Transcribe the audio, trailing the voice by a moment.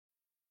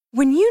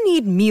When you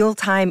need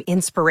mealtime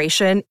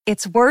inspiration,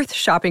 it's worth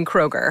shopping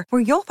Kroger,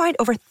 where you'll find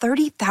over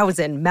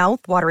 30,000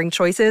 mouth-watering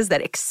choices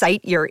that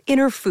excite your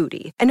inner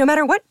foodie. And no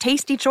matter what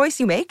tasty choice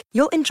you make,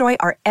 you'll enjoy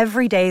our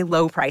everyday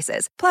low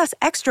prices, plus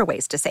extra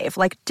ways to save,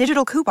 like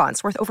digital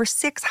coupons worth over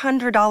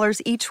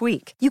 $600 each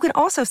week. You can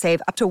also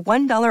save up to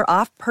 $1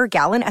 off per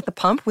gallon at the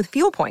pump with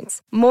fuel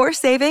points. More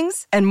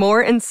savings and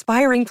more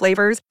inspiring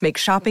flavors make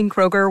shopping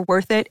Kroger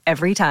worth it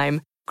every time.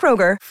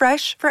 Kroger,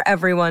 fresh for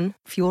everyone.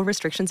 Fuel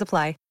restrictions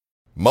apply.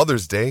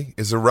 Mother's Day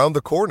is around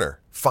the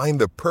corner.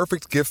 Find the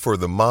perfect gift for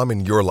the mom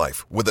in your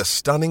life with a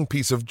stunning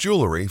piece of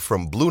jewelry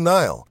from Blue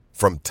Nile.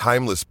 From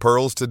timeless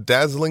pearls to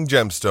dazzling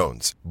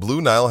gemstones,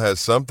 Blue Nile has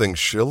something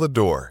she'll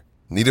adore.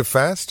 Need it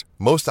fast?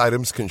 Most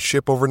items can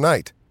ship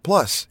overnight.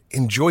 Plus,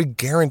 enjoy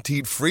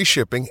guaranteed free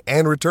shipping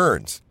and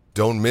returns.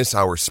 Don't miss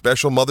our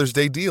special Mother's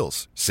Day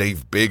deals.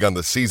 Save big on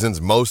the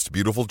season's most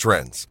beautiful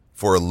trends.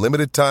 For a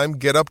limited time,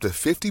 get up to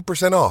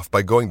 50% off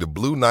by going to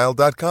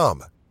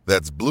BlueNile.com.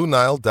 That's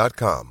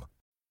BlueNile.com.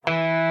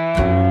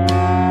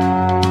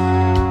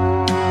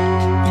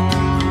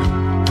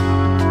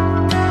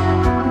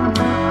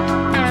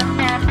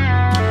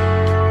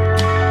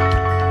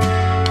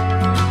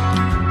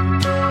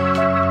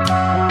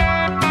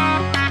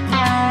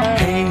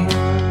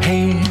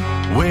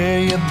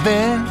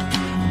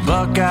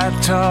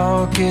 Buckeye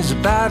Talk is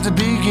about to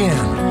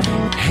begin.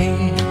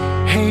 Hey,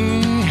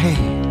 hey,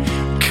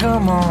 hey,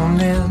 come on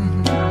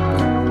in.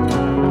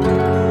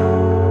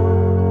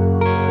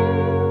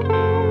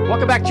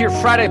 Welcome back to your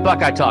Friday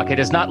Buckeye Talk. It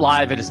is not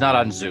live. It is not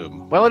on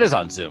Zoom. Well, it is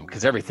on Zoom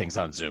because everything's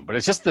on Zoom, but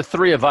it's just the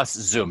three of us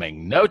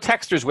Zooming. No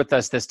texters with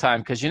us this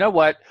time because you know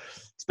what?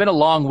 It's been a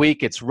long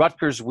week. It's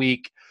Rutgers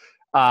week.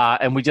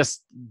 And we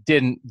just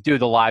didn't do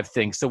the live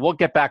thing. So we'll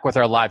get back with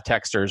our live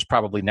texters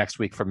probably next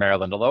week from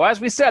Maryland. Although,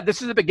 as we said,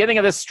 this is the beginning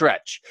of this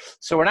stretch.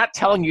 So we're not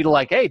telling you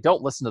to hey,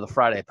 don't listen to the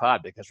Friday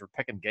pod because we're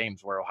picking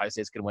games where Ohio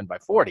State's going to win by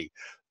 40.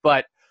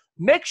 But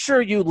make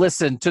sure you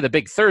listen to the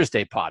Big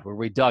Thursday pod where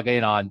we dug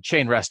in on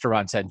chain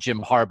restaurants and Jim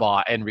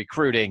Harbaugh and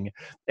recruiting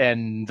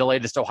and the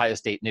latest Ohio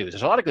State news.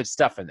 There's a lot of good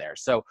stuff in there.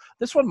 So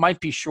this one might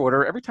be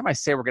shorter. Every time I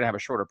say we're going to have a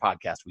shorter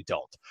podcast, we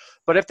don't.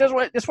 But if this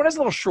one is a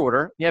little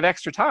shorter, you have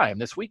extra time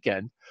this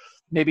weekend,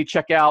 maybe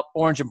check out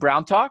Orange and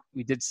Brown Talk.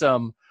 We did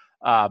some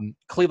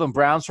Cleveland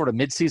Browns sort of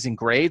midseason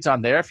grades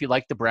on there. If you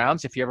like the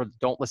Browns, if you ever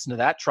don't listen to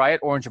that, try it.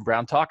 Orange and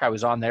Brown Talk. I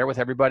was on there with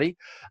everybody.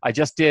 I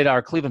just did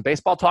our Cleveland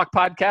Baseball Talk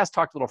podcast,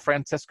 talked a little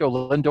Francisco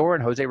Lindor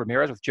and Jose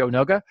Ramirez with Joe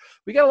Noga.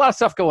 We got a lot of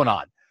stuff going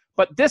on.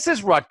 But this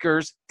is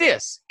Rutgers.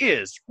 This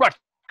is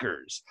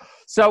Rutgers.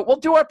 So we'll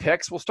do our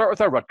picks. We'll start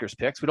with our Rutgers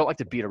picks. We don't like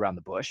to beat around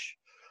the bush.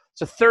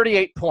 It's a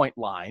 38-point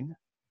line.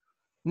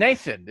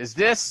 Nathan, is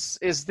this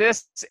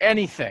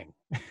anything?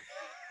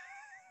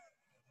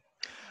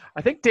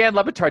 I think Dan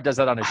Le Batard does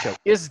that on his show.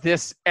 Is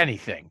this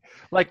anything?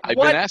 I've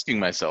been asking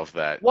myself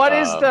that. I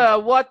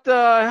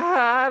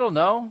don't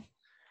know.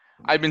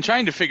 I've been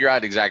trying to figure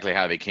out exactly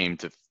how they came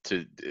to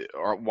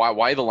or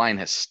why the line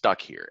has stuck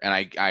here. And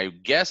I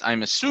guess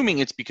I'm assuming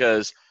it's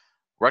because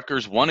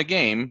Rutgers won a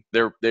game.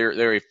 They're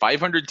a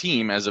 500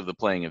 team as of the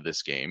playing of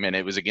this game, and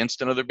it was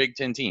against another Big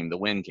Ten team, the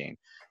win game.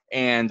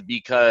 And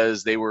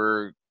because they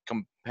were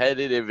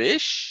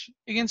competitive-ish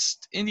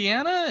against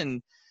Indiana,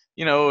 and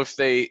if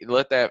they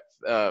let that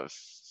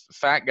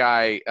fat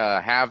guy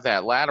have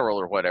that lateral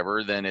or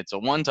whatever, then it's a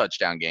one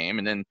touchdown game,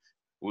 and then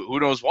who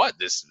knows what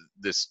this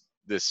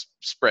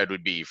spread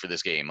would be for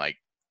this game,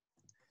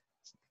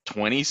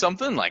 20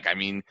 something.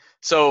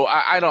 So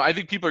I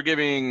think people are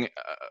giving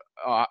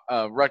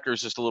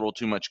Rutgers just a little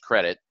too much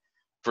credit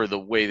for the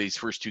way these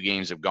first two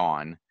games have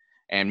gone,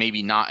 and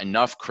maybe not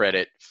enough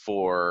credit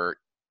for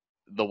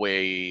the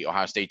way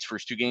Ohio State's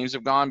first two games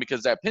have gone,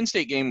 because that Penn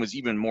State game was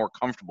even more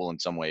comfortable in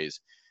some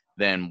ways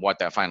than what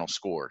that final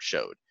score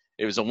showed.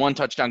 It was a one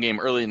touchdown game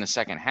early in the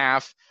second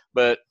half,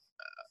 but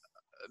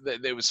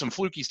there was some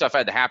fluky stuff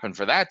had to happen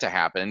for that to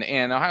happen,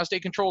 and Ohio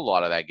State controlled a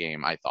lot of that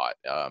game, I thought,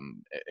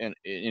 in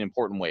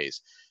important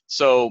ways.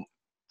 So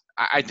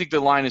I think the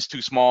line is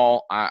too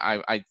small.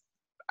 But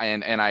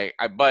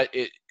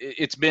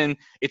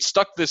it's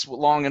stuck this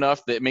long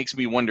enough that it makes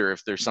me wonder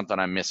if there's something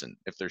I'm missing,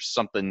 if there's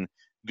something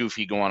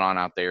goofy going on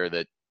out there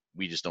that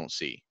we just don't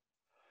see.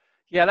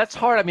 Yeah, that's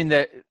hard. I mean,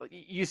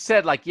 you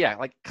said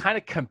kind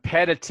of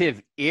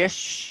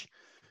competitive-ish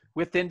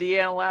with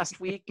Indiana last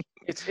week.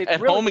 At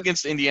really home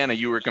against Indiana,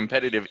 you were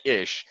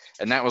competitive-ish,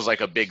 and that was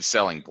a big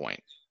selling point.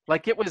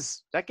 That game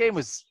was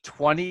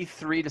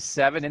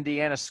 23-7.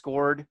 Indiana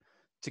scored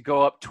to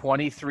go up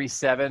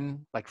 23-7,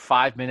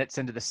 5 minutes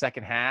into the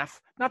second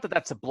half. Not that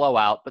that's a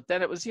blowout, but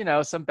then it was,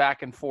 some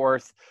back and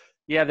forth.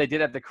 Yeah, they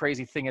did have the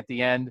crazy thing at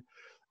the end.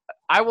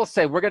 I will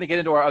say we're going to get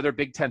into our other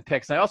Big Ten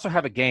picks. And I also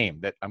have a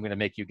game that I'm going to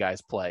make you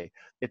guys play.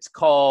 It's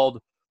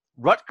called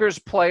Rutgers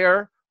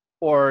Player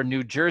or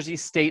New Jersey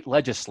State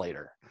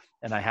Legislator.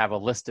 And I have a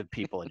list of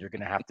people, and you're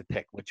going to have to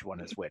pick which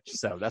one is which.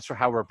 So that's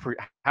how we're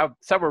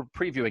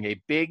previewing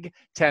a Big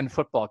Ten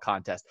football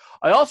contest.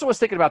 I also was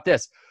thinking about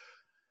this.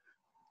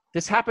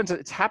 This happens.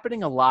 It's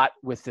happening a lot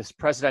with this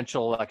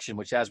presidential election,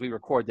 which, as we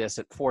record this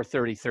at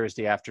 4:30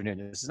 Thursday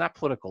afternoon, this is not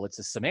political. It's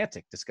a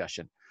semantic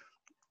discussion.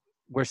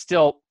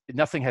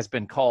 Nothing has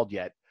been called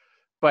yet.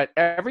 But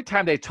every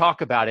time they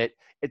talk about it,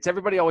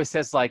 everybody always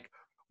says, like,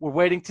 we're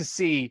waiting to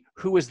see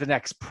who is the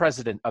next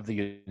president of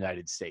the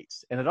United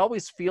States. And it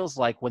always feels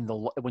like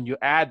when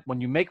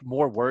you make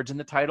more words in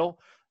the title,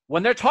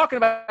 when they're talking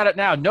about it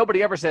now,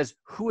 nobody ever says,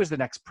 who is the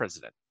next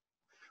president?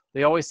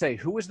 They always say,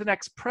 who is the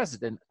next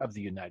president of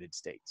the United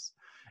States?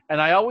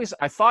 And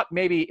I thought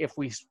maybe if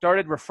we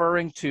started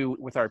referring to,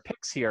 with our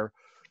picks here,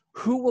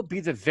 who will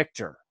be the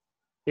victor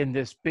in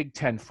this Big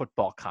Ten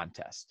football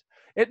contest?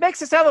 It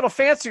makes it sound a little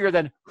fancier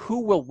than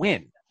who will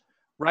win,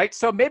 right?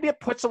 So maybe it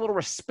puts a little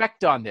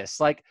respect on this.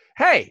 Like,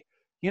 hey,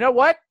 you know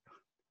what?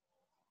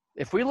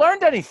 If we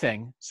learned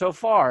anything so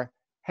far,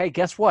 hey,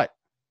 guess what?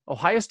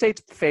 Ohio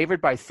State's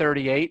favored by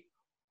 38.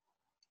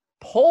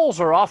 Polls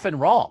are often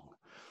wrong.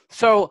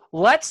 So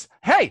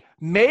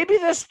maybe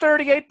this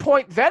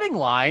 38-point betting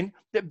line,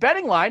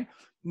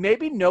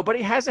 maybe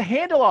nobody has a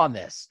handle on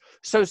this.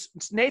 So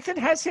Nathan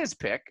has his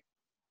pick.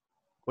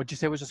 What'd you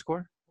say was the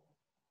score?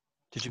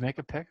 Did you make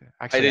a pick?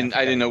 Actually,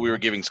 I didn't know we were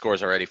giving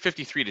scores already.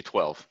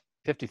 53-12.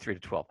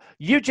 53-12.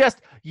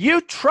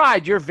 You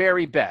tried your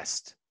very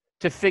best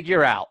to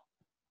figure out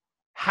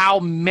how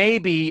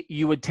maybe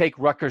you would take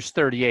Rutgers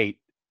 38,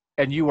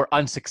 and you were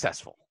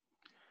unsuccessful.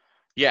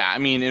 Yeah, I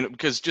mean,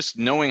 because just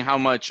knowing how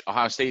much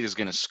Ohio State is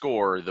going to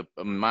score, the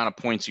amount of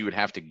points you would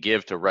have to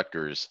give to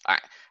Rutgers,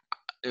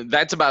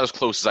 that's about as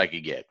close as I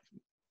could get.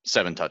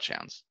 7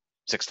 touchdowns,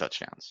 6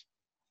 touchdowns.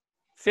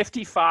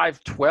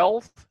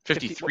 55-12?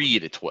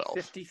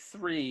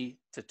 53-12.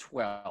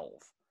 53-12.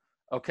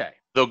 Okay.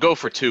 They'll go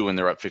for 2 when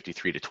they're up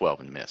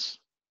 53-12 and miss.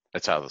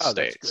 That's how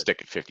they'll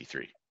stick at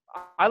 53.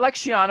 I like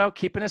Schiano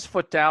keeping his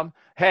foot down.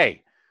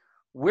 Hey,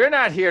 we're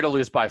not here to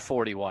lose by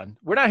 41.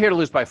 We're not here to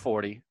lose by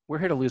 40. We're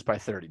here to lose by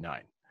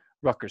 39.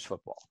 Rutgers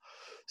football.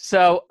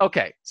 So,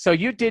 okay. So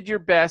you did your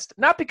best,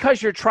 not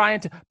because you're trying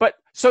to, but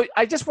so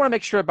I just want to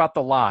make sure about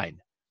the line.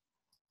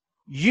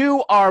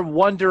 You are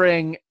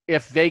wondering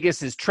if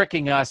Vegas is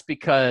tricking us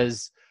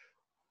because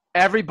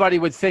everybody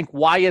would think,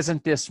 why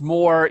isn't this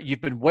more?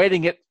 You've been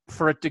waiting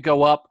for it to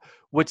go up,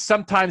 which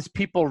sometimes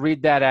people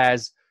read that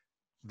as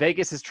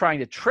Vegas is trying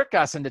to trick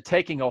us into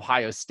taking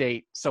Ohio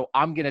State, so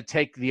I'm going to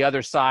take the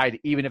other side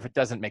even if it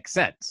doesn't make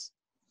sense.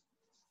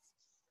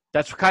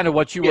 That's kind of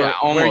what you were,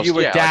 almost, where you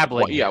were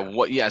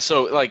dabbling.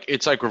 So like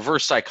it's like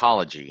reverse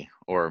psychology,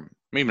 or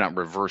maybe not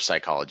reverse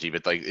psychology,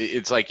 but like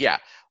it's like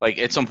like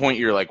at some point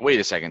you're like, wait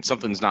a second,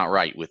 something's not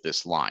right with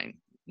this line.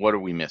 What are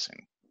we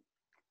missing?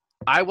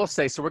 I will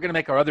say, so we're going to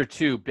make our other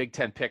 2 Big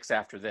Ten picks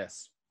after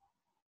this.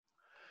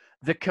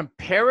 The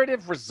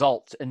comparative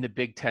results in the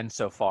Big Ten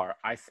so far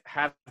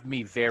have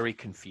me very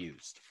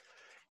confused.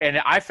 And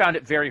I found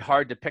it very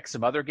hard to pick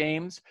some other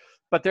games,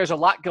 but there's a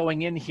lot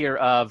going in here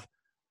of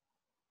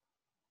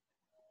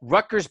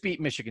Rutgers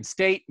beat Michigan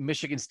State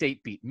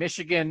beat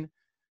Michigan,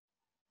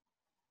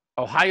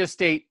 Ohio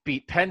State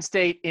beat Penn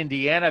State,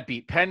 Indiana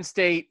beat Penn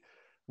State,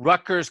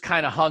 Rutgers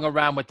kind of hung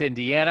around with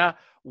Indiana.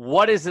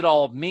 What does it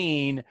all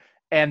mean?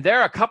 And there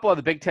are a couple of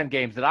the Big Ten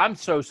games that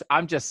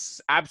I'm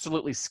just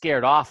absolutely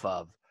scared off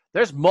of.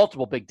 There's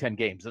multiple Big Ten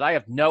games that I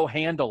have no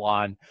handle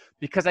on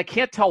because I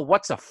can't tell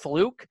what's a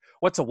fluke,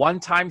 what's a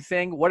one-time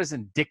thing, what is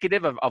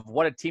indicative of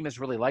what a team is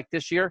really like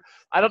this year.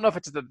 I don't know if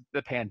it's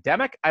the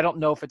pandemic. I don't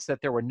know if it's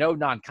that there were no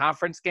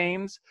non-conference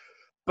games,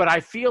 but I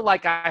feel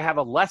like I have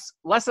a less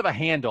of a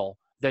handle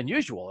than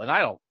usual, and I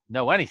don't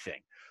know anything.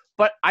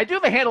 But I do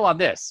have a handle on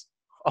this.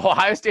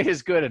 Ohio State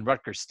is good and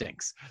Rutgers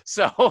stinks.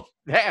 So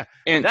that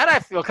I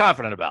feel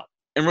confident about.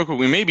 And real quick,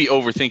 we may be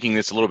overthinking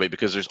this a little bit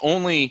because there's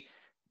only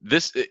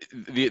this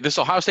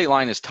Ohio State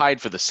line is tied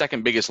for the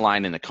second biggest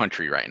line in the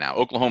country right now.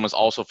 Oklahoma is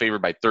also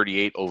favored by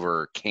 38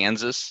 over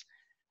Kansas,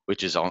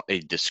 which is a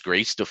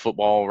disgrace to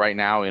football right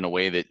now in a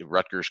way that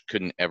Rutgers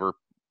couldn't ever,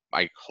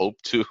 I hope,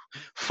 to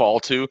fall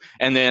to.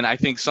 And then I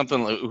think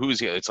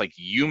it's like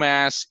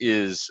UMass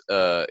is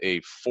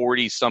a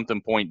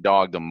 40-something point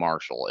dog to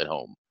Marshall at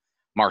home.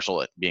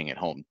 Marshall being at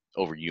home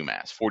over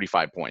UMass,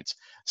 45 points.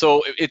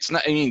 So it's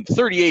not,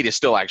 38 is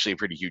still actually a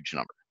pretty huge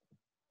number.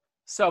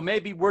 So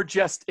maybe we're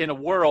just in a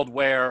world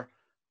where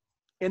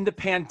in the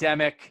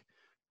pandemic,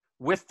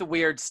 with the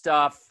weird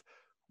stuff,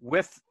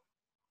 with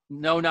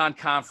no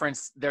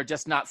non-conference, they're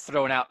just not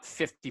throwing out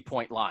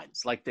 50-point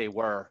lines like they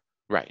were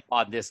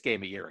on this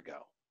game a year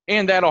ago.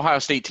 And that Ohio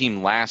State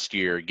team last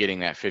year getting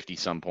that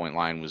 50-some point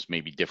line was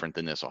maybe different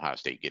than this Ohio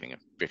State getting a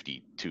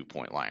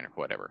 52-point line or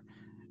whatever.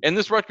 And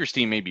this Rutgers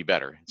team may be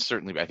better. It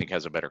certainly, I think,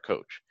 has a better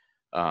coach.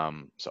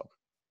 And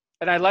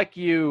I like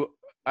you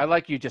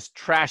just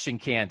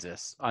trashing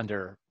Kansas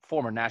under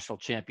former national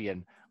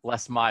champion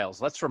Les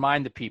Miles. Let's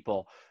remind the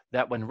people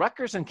that when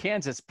Rutgers and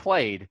Kansas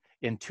played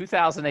in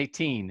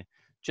 2018,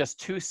 just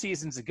 2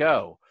 seasons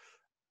ago,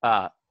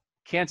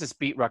 Kansas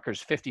beat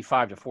Rutgers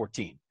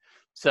 55-14.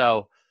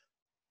 So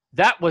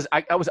that was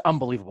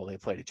unbelievable. They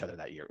played each other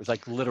that year. It was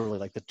like literally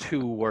like the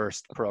two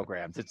worst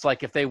programs. It's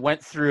like if they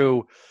went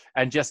through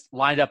and just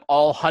lined up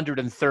all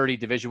 130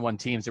 Division I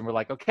teams and were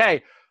like,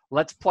 okay,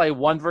 let's play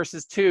 1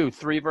 versus 2,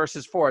 3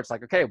 versus 4. It's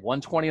like, okay,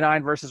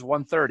 129 versus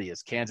 130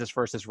 is Kansas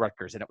versus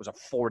Rutgers, and it was a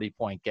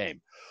 40-point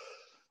game.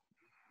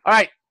 All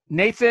right,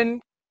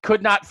 Nathan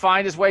could not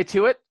find his way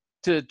to it,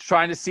 to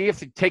trying to see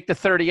if he take the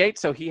 38,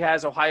 so he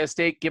has Ohio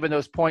State given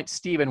those points.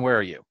 Steven, where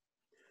are you?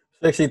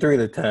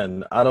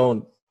 63-10. I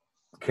don't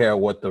care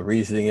what the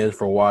reasoning is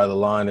for why the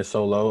line is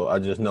so low. I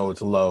just know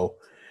it's low,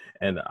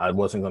 and I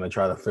wasn't going to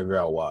try to figure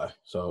out why.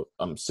 So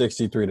I'm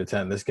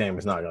 63-10. This game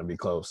is not going to be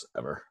close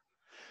ever.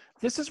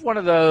 This is one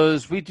of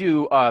those, we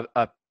do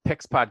a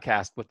picks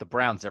podcast with the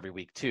Browns every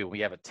week too. We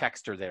have a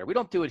texter there. We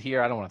don't do it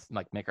here. I don't want to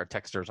like make our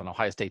texters on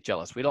Ohio State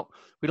jealous. We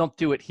don't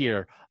do it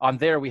here. On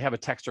there, we have a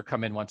texter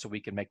come in once a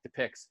week and make the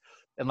picks.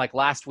 And like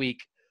last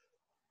week,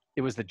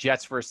 it was the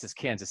Jets versus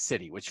Kansas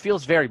City, which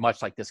feels very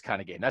much like this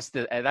kind of game. That's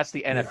the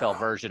NFL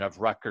version of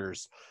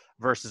Rutgers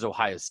versus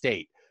Ohio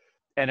State.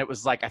 And it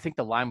was like, I think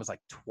the line was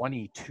like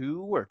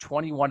 22 or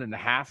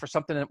 21.5 or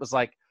something. And it was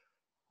like,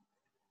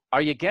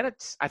 are you going to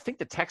 – I think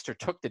the texter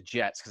took the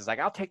Jets because it's like,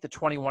 I'll take the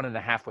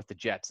 21.5 with the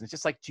Jets. And it's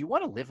just like, do you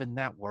want to live in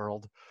that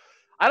world?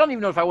 I don't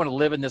even know if I want to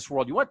live in this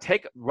world. You want to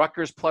take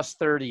Rutgers plus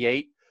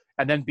 38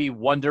 and then be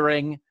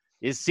wondering,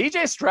 is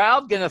C.J.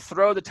 Stroud going to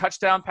throw the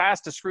touchdown pass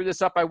to screw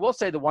this up? I will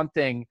say the one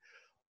thing,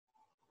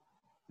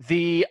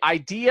 the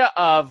idea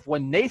of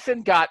when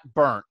Nathan got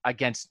burnt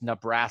against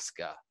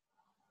Nebraska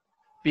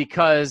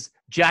because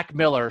Jack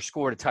Miller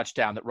scored a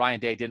touchdown that Ryan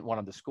Day didn't want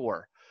him to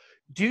score.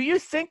 Do you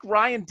think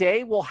Ryan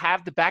Day will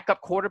have the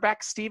backup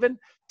quarterback, Steven,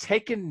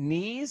 taking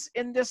knees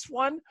in this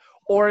one?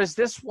 Or is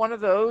this one of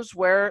those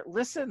where,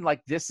 listen,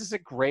 like this is a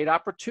great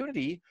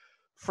opportunity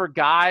for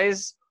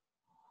guys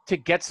to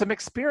get some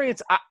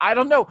experience? I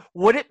don't know.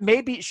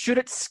 Should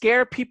it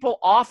scare people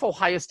off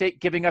Ohio State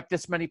giving up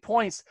this many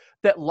points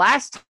that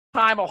last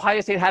time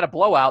Ohio State had a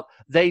blowout,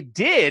 they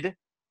did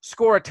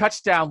score a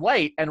touchdown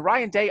late and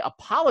Ryan Day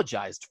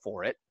apologized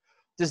for it?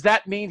 Does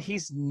that mean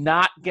he's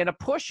not going to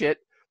push it?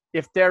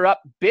 If they're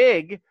up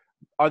big,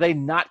 are they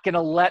not going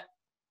to let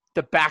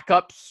the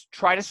backups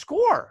try to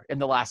score in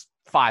the last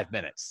 5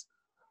 minutes?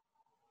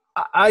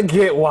 I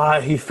get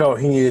why he felt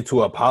he needed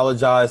to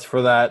apologize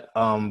for that.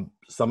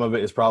 Some of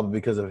it is probably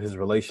because of his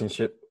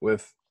relationship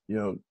with,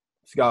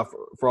 Scott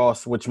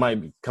Frost, which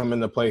might come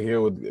into play here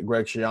with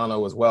Greg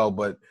Schiano as well.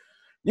 But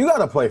you got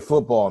to play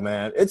football,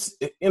 man.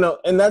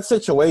 In that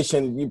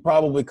situation, you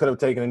probably could have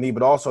taken a knee,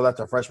 but also that's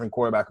a freshman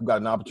quarterback who got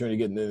an opportunity to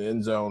get into the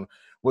end zone,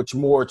 which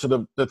more to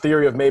the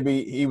theory of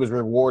maybe he was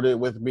rewarded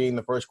with being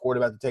the first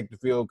quarterback to take the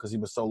field because he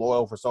was so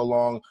loyal for so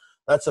long.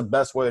 That's the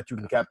best way that you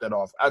can cap that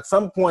off. At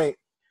some point,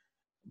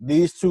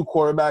 these two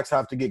quarterbacks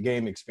have to get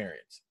game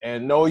experience.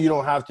 And no, you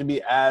don't have to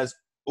be as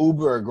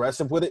uber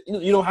aggressive with it.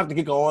 You don't have to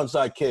kick an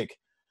onside kick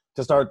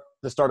to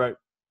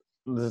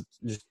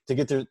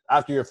get to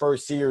after your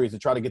first series to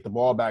try to get the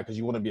ball back because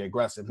you want to be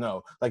aggressive.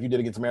 No, like you did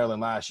against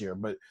Maryland last year.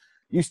 But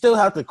you still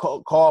have to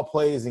call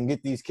plays and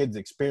get these kids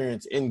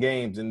experience in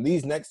games. And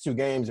these next two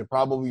games are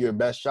probably your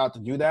best shot to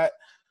do that.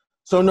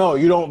 So, no,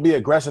 you don't be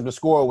aggressive to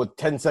score with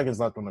 10 seconds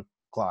left on the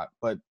clock.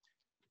 But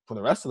for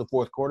the rest of the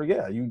fourth quarter,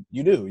 yeah, you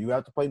do. You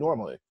have to play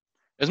normally.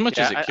 As much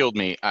as it killed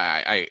me,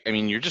 I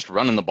mean, you're just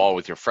running the ball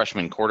with your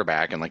freshman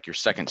quarterback and like your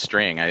second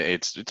string.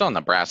 It's on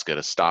Nebraska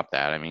to stop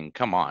that. I mean,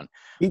 come on.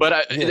 He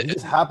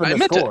just happened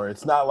to score.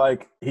 It's not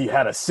like he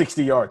had a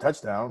 60-yard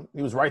touchdown.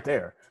 He was right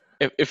there.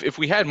 If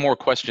we had more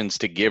questions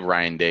to give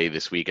Ryan Day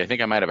this week, I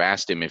think I might have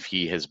asked him if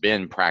he has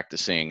been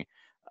practicing,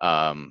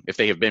 if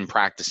they have been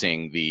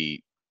practicing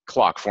the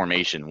clock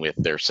formation with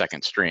their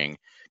second string,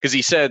 because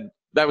he said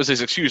that was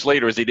his excuse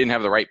later is they didn't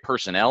have the right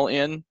personnel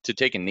in to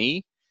take a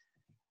knee.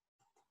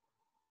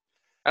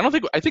 I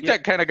think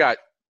that kind of got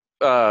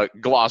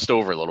glossed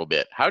over a little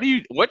bit.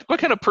 What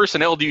kind of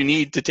personnel do you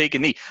need to take a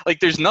knee?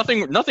 Like there's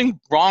nothing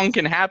wrong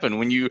can happen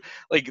when you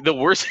like the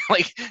worst,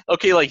 like,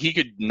 okay, like he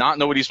could not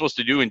know what he's supposed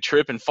to do and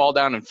trip and fall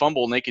down and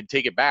fumble and they could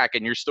take it back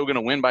and you're still going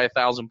to win by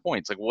 1,000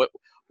 points. Like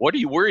what are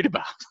you worried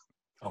about?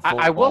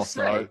 I will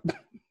say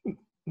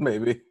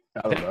maybe,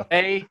 I don't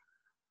know.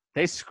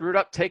 They screwed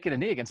up taking a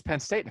knee against Penn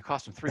State and it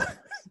cost them 3 points.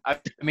 I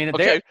mean,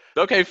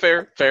 okay,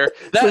 fair. That,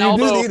 so you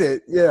do need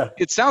it, yeah.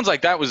 It sounds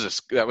like that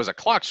was a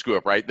clock screw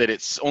up, right? That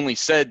it's only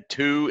said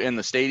 2 in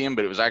the stadium,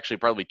 but it was actually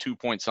probably 2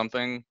 point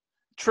something.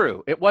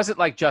 True. It wasn't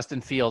like Justin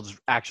Fields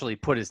actually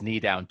put his knee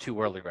down too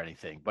early or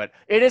anything, but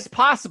it is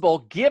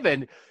possible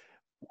given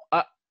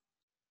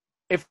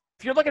if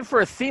you're looking for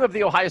a theme of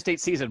the Ohio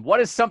State season, what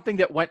is something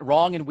that went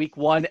wrong in week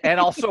 1 and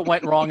also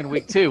went wrong in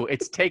week 2?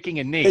 It's taking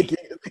a knee.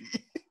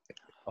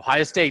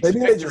 Ohio State's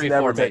victory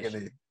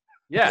formation.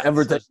 Yeah.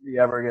 Never touch me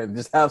ever again.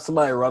 Just have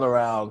somebody run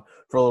around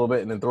for a little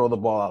bit and then throw the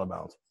ball out of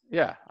bounds.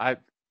 Yeah.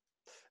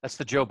 That's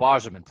the Joe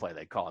Bosman play,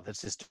 they call it.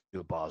 That's just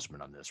Joe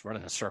Bosman on this. Run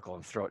in a circle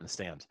and throw it in the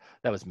stands.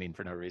 That was mean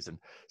for no reason.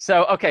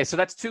 So, okay, so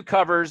that's 2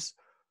 covers.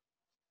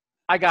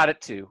 I got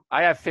it too.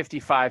 I have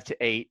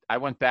 55-8. I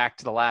went back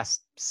to the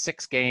last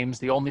 6 games,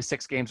 the only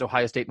 6 games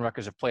Ohio State and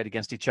Rutgers have played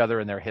against each other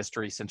in their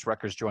history since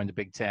Rutgers joined the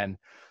Big Ten.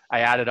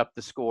 I added up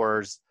the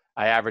scores.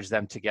 I averaged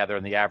them together,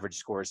 and the average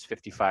score is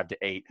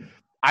 55-8.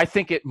 I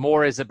think it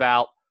more is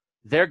about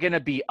they're going to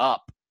be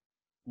up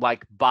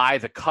like by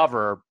the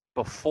cover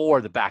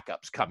before the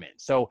backups come in.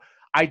 So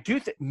I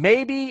do think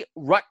maybe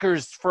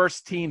Rutgers'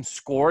 first team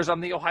scores on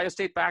the Ohio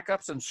State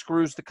backups and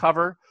screws the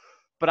cover.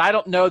 But I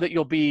don't know that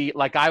you'll be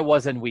like I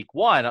was in week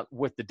 1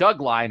 with the Doug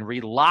line,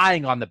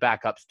 relying on the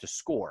backups to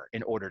score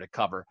in order to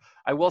cover.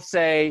 I will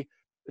say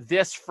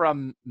this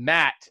from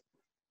Matt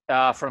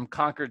from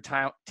Concord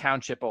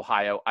Township,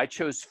 Ohio. I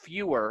chose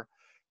fewer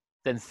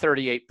than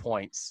 38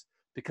 points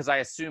because I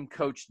assume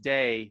Coach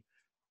Day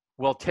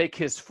will take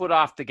his foot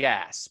off the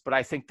gas. But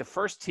I think the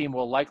first team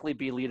will likely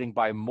be leading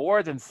by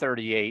more than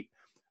 38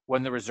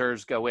 when the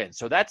reserves go in.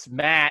 So that's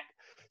Matt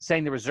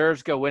saying the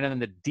reserves go in and then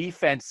the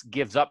defense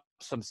gives up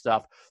some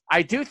stuff.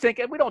 I do think,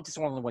 and we don't just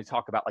want to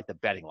talk about like the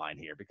betting line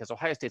here because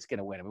Ohio State's going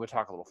to win, and we'll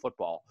talk a little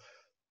football.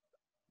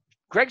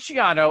 Greg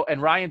Schiano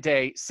and Ryan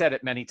Day said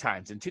it many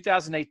times. In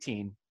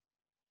 2018,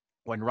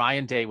 when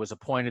Ryan Day was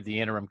appointed the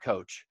interim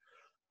coach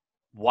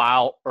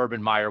while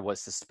Urban Meyer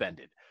was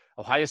suspended,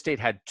 Ohio State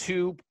had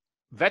 2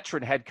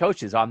 veteran head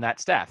coaches on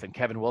that staff, and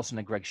Kevin Wilson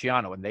and Greg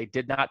Schiano, and they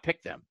did not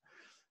pick them.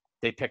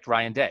 They picked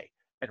Ryan Day.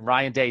 And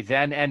Ryan Day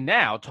then and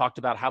now talked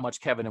about how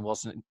much Kevin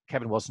Wilson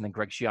and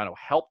Greg Schiano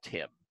helped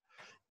him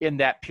in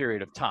that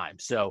period of time.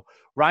 So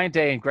Ryan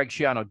Day and Greg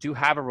Schiano do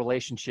have a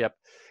relationship,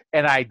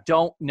 and I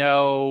don't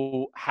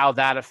know how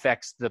that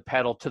affects the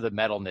pedal to the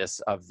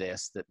metalness of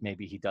this, that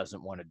maybe he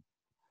doesn't want to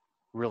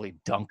really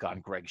dunk on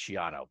Greg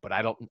Schiano, but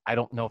I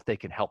don't know if they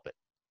can help it.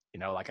 You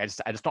know, like I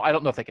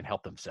don't know if they can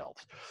help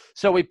themselves.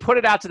 So we put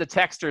it out to the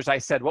texters. I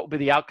said, what will be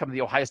the outcome of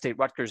the Ohio State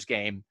Rutgers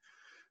game?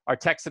 Our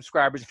tech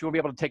subscribers, if you want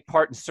to be able to take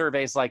part in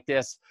surveys like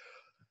this,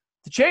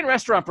 the chain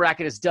restaurant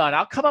bracket is done.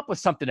 I'll come up with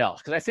something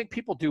else because I think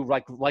people do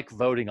like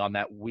voting on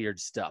that weird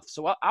stuff.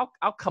 So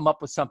I'll come up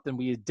with something.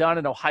 We had done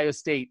in Ohio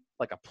State,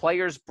 like a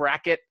players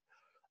bracket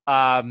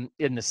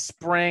in the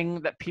spring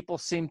that people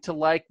seem to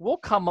like. We'll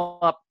come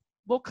up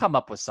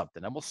with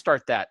something, and we'll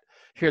start that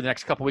here the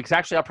next couple of weeks.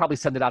 Actually, I'll probably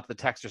send it out to the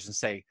texters and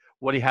say,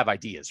 what do you have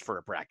ideas for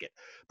a bracket?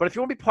 But if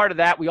you want to be part of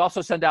that, we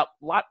also send out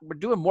we're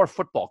doing more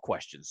football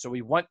questions. So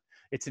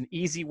it's an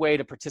easy way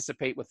to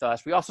participate with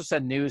us. We also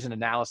send news and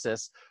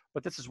analysis,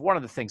 but this is one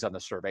of the things on the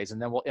surveys, and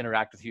then we'll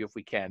interact with you if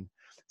we can.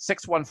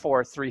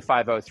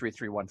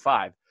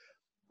 614-350-3315.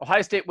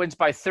 Ohio State wins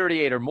by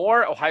 38 or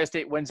more. Ohio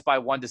State wins by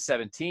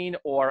 1-17,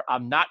 or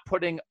I'm not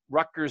putting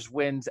Rutgers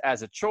wins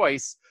as a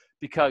choice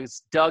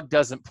because Doug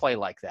doesn't play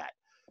like that.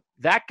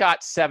 That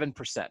got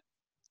 7%.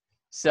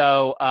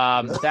 So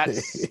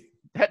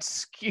that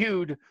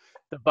skewed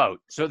the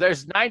vote. So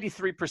there's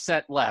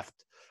 93% left.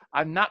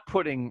 I'm not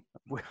putting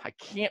 – I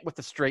can't with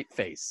a straight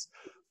face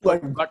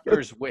put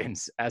Rutgers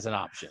wins as an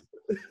option.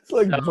 It's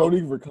like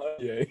voting for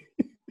Kanye.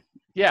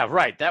 Yeah,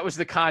 right. That was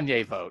the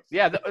Kanye vote.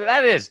 Yeah,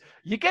 that is.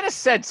 You get a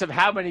sense of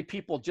how many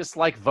people just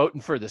like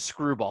voting for the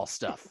screwball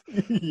stuff,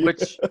 Yeah.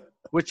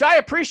 which I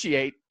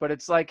appreciate, but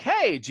it's like,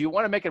 hey, do you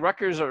want to make a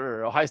Rutgers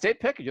or Ohio State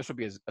pick? It just would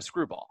be a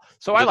screwball.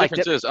 So I like it.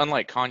 The difference is,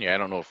 unlike Kanye, I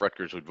don't know if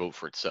Rutgers would vote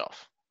for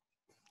itself.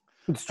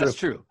 That's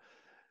true.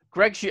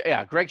 Greg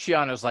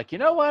Schiano's like, you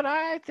know what?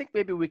 I think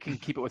maybe we can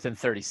keep it within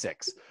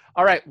 36.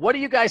 All right. What do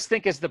you guys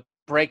think is the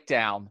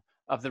breakdown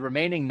of the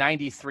remaining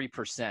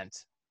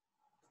 93%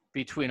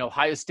 between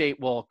Ohio State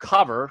will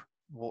cover?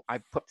 Well, I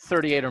put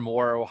 38 or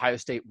more. Ohio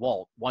State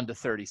won't.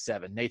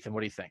 1-37. Nathan, what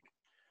do you think?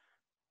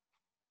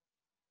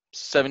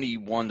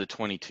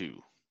 71-22.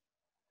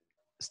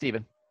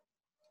 Steven?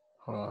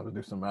 Hold on, I have to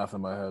do some math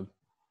in my head.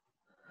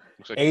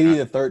 Like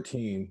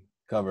 80-13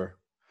 cover.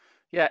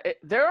 Yeah,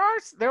 there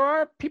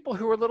are people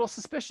who are a little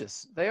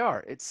suspicious. They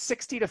are. It's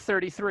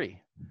 60-33.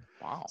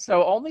 Wow.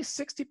 So only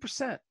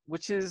 60%,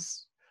 which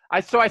is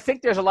I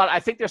think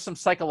there's some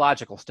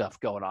psychological stuff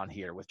going on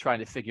here with trying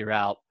to figure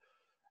out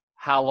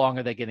how long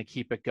are they going to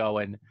keep it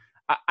going.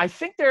 I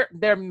think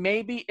there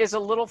maybe is a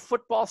little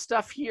football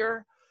stuff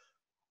here.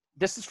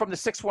 This is from the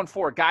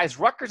 614. Guys,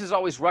 Rutgers is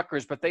always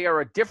Rutgers, but they are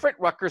a different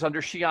Rutgers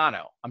under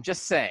Schiano. I'm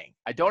just saying.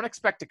 I don't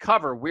expect to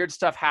cover. Weird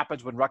stuff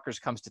happens when Rutgers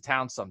comes to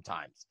town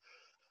sometimes.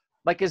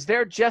 Like, is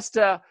there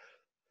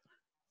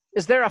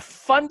a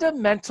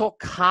fundamental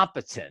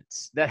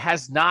competence that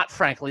has not,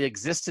 frankly,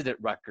 existed at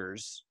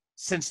Rutgers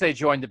since they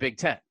joined the Big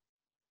Ten,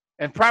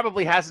 and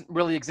probably hasn't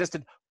really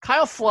existed?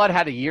 Kyle Flood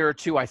had a year or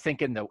two, I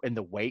think, in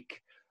the wake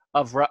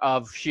of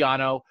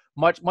Schiano,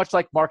 much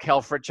like Mark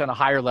Helfrich on a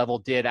higher level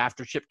did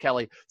after Chip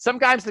Kelly.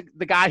 Sometimes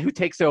the guy who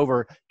takes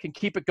over can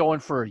keep it going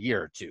for a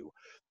year or two,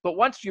 but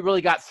once you really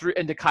got through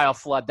into Kyle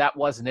Flood, that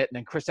wasn't it, and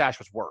then Chris Ash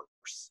was worse.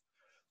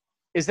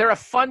 Is there a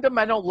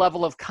fundamental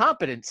level of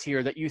competence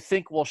here that you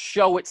think will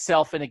show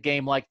itself in a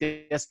game like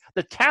this?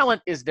 The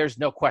talent is, there's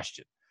no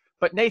question.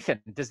 But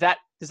Nathan, does that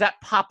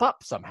pop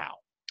up somehow?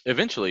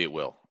 Eventually it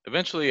will.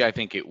 Eventually I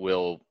think it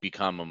will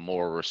become a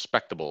more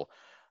respectable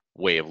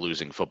way of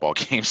losing football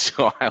games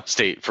to Ohio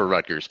State for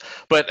Rutgers.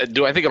 But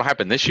do I think it'll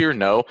happen this year?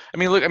 No. I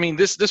mean, look,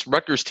 this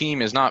Rutgers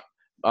team is not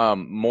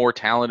more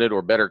talented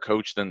or better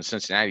coached than the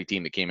Cincinnati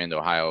team that came into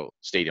Ohio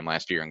Stadium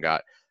last year and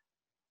got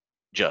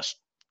just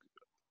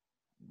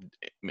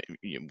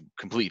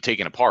completely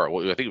taken apart.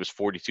 I think it was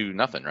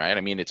 42-0, right?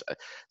 I mean,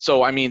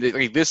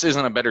 this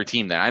isn't a better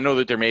team than. I know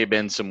that there may have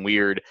been some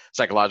weird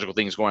psychological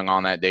things going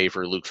on that day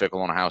for Luke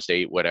Fickell and Ohio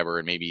State, whatever,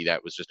 and maybe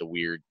that was just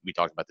we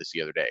talked about this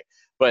the other day.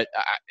 But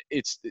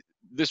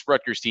this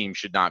Rutgers team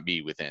should not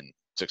be within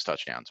 6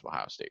 touchdowns of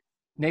Ohio State.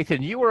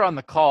 Nathan, you were on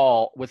the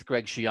call with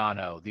Greg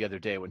Schiano the other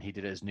day when he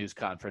did his news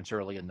conference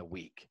early in the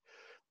week.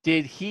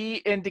 Did he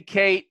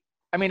indicate?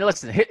 I mean,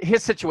 listen,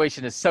 his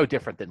situation is so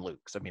different than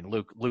Luke's. I mean,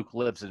 Luke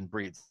lives and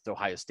breathes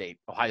Ohio State.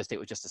 Ohio State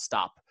was just a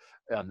stop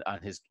in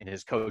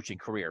his coaching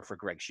career for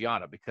Greg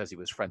Schiano because he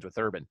was friends with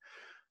Urban.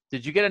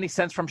 Did you get any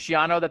sense from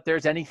Schiano that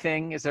there's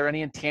anything? Is there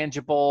any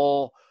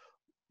intangible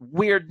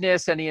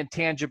weirdness? Any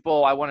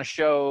intangible? I want to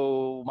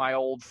show my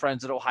old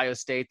friends at Ohio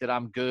State that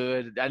I'm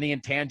good. Any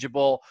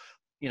intangible?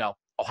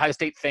 Ohio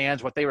State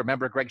fans, what they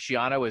remember Greg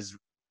Schiano is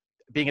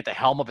being at the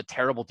helm of a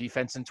terrible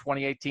defense in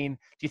 2018. Do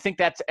you think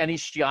that's any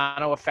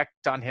Schiano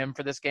effect on him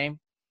for this game?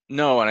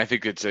 No, and I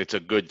think it's a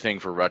good thing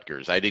for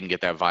Rutgers. I didn't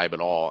get that vibe at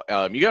all.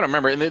 You got to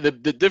remember, and the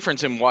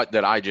difference in what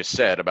that I just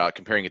said about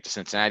comparing it to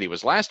Cincinnati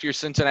was last year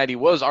Cincinnati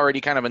was already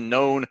kind of a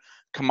known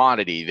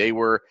commodity. They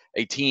were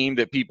a team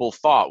that people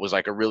thought was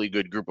like a really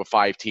good group of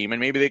 5 team, and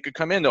maybe they could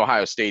come into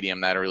Ohio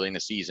Stadium that early in the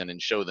season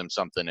and show them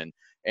something and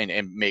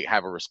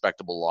have a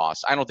respectable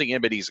loss. I don't think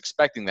anybody's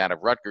expecting that of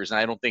Rutgers, and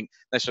I don't think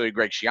necessarily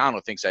Greg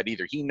Schiano thinks that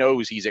either. He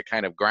knows he's at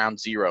kind of ground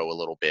zero a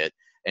little bit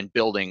and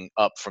building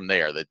up from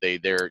there. That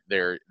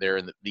they're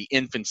in the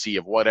infancy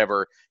of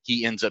whatever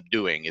he ends up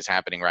doing is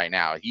happening right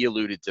now. He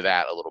alluded to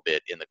that a little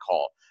bit in the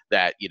call.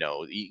 That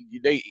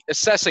they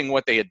assessing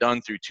what they had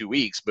done through 2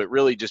 weeks, but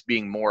really just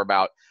being more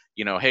about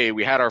hey,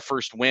 we had our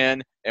first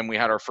win and we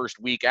had our first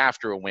week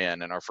after a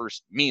win and our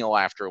first meal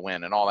after a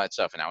win and all that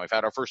stuff. And now we've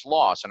had our first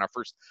loss and our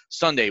first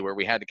Sunday where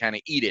we had to kind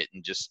of eat it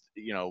and just,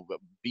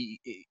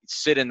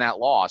 sit in that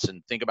loss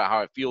and think about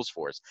how it feels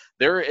for us.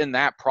 They're in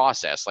that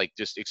process, like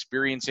just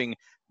experiencing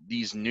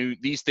these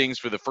things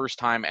for the first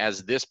time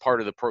as this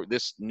part of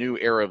this new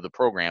era of the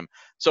program.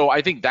 So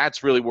I think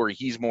that's really where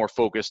he's more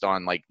focused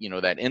on, like,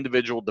 that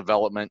individual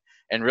development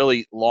and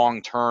really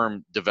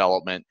long-term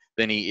development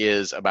than he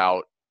is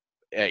about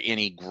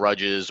any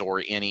grudges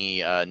or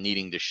any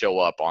needing to show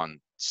up on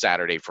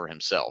Saturday for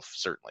himself,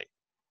 certainly.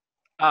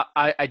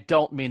 I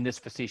don't mean this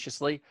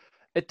facetiously.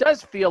 It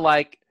does feel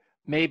like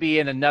maybe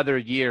in another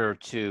year or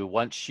two,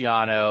 once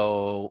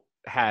Schiano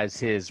has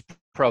his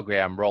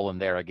program rolling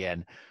there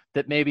again,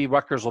 that maybe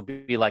Rutgers will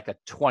be like a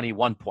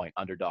 21-point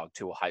underdog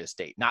to Ohio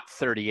State, not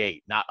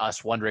 38, not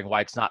us wondering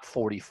why it's not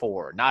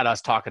 44, not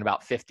us talking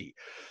about 50.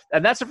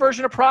 And that's a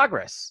version of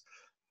progress.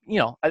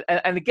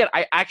 And again,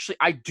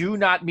 I do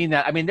not mean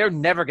that. I mean, they're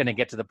never going to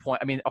get to the point.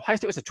 I mean, Ohio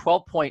State was a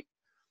 12-point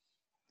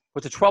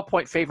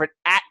favorite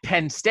at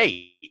Penn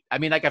State. I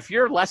mean, like, if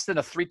you're less than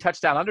a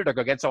 3-touchdown underdog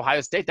against Ohio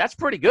State, that's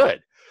pretty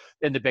good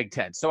in the Big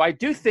Ten. So I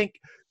do think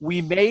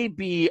we may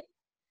be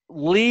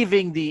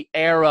leaving the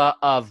era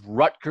of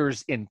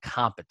Rutgers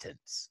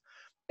incompetence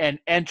and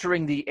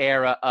entering the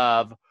era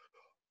of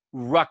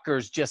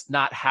Rutgers just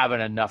not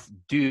having enough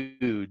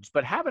dudes,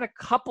 but having a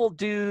couple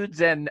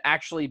dudes and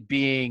actually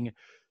being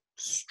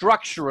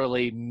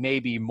structurally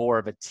maybe more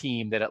of a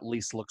team that at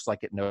least looks like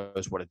it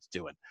knows what it's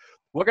doing.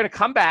 We're going to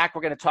come back.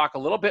 We're going to talk a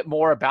little bit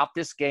more about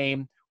this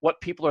game, what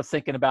people are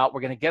thinking about.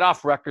 We're going to get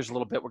off Rutgers a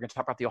little bit. We're going to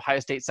talk about the Ohio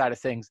State side of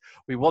things.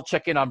 We will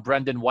check in on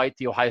Brendan White,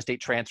 the Ohio State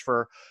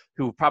transfer,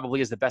 who probably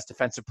is the best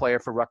defensive player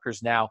for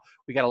Rutgers now.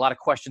 We got a lot of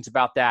questions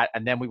about that,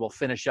 and then we will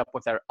finish up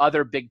with our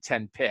other Big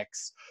Ten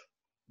picks.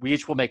 We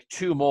each will make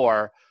 2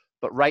 more,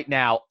 but right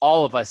now,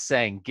 all of us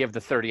saying give the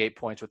 38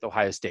 points with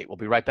Ohio State. We'll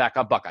be right back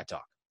on Buckeye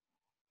Talk.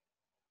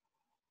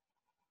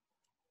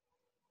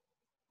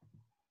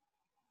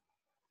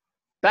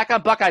 Back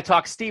on Buckeye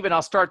Talk, Steven,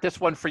 I'll start this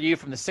one for you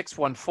from the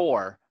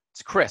 614.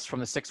 It's Chris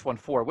from the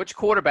 614. Which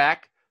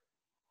quarterback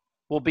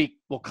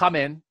will come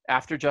in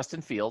after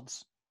Justin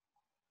Fields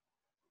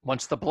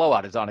once the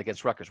blowout is on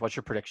against Rutgers? What's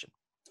your prediction?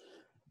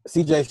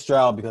 CJ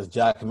Stroud, because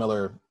Jack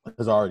Miller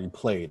has already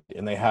played,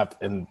 and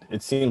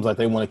it seems like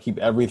they want to keep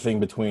everything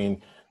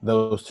between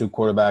those two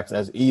quarterbacks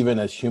as even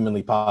as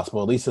humanly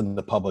possible, at least in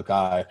the public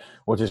eye,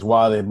 which is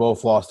why they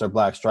both lost their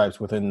black stripes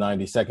within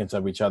 90 seconds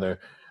of each other.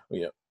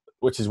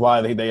 Which is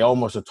why they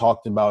almost are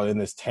talked about in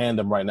this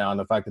tandem right now, and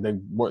the fact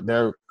that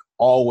they're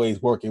always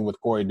working with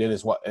Corey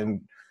Dennis, and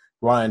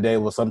Ryan Day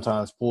will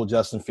sometimes pull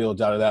Justin Fields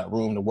out of that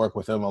room to work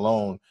with him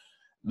alone.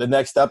 The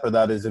next step of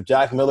that is if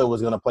Jack Miller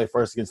was going to play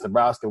first against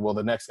Nebraska, well,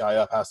 the next guy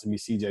up has to be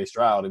C.J.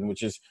 Stroud,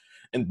 which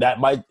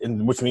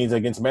means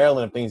against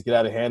Maryland, if things get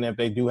out of hand, if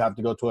they do have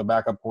to go to a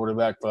backup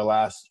quarterback for the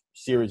last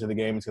series of the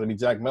game, it's going to be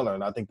Jack Miller,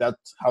 and I think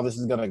that's how this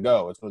is going to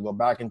go. It's going to go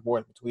back and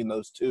forth between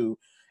those two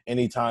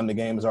anytime the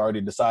game is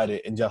already decided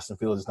and Justin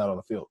Fields is not on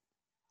the field.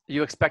 Are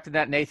you expecting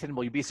that, Nathan?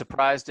 Will you be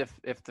surprised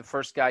if the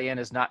first guy in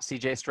is not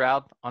C.J.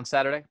 Stroud on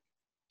Saturday?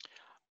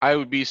 I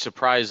would be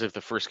surprised if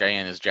the first guy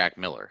in is Jack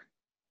Miller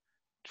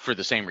for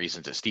the same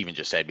reasons that Steven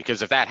just said,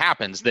 because if that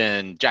happens,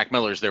 then Jack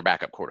Miller's their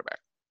backup quarterback.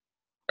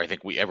 I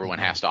think everyone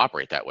has to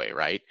operate that way,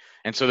 right?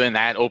 And so then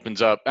that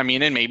opens up, and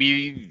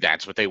maybe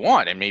that's what they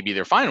want, and maybe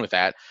they're fine with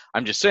that.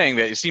 I'm just saying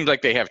that it seems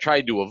like they have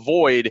tried to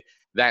avoid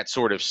that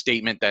sort of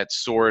statement, that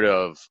sort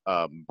of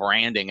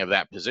branding of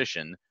that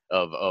position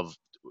of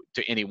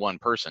to any one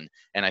person.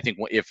 And I think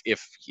if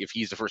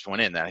he's the first one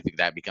in, then I think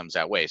that becomes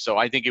that way. So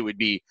I think it would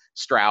be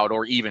Stroud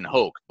or even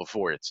Hoke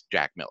before it's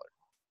Jack Miller.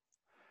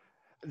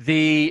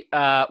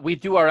 We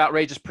do our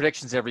outrageous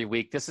predictions every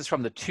week. This is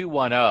from the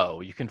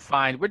 210. You can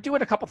find, we're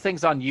doing a couple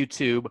things on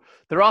YouTube.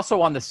 They're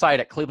also on the site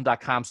at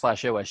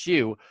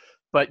cleveland.com/OSU,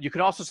 but you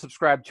can also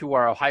subscribe to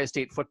our Ohio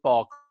State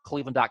football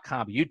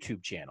cleveland.com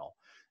YouTube channel.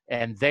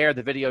 And there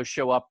the videos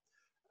show up.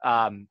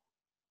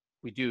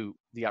 We do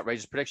the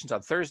outrageous predictions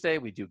on Thursday.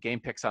 We do game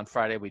picks on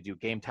Friday. We do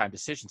game time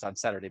decisions on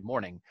Saturday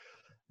morning.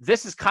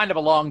 This is kind of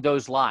along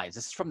those lines.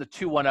 This is from the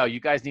 210. You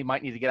guys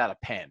might need to get out a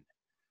pen,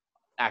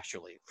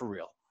 actually, for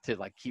real, to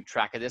like keep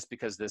track of this,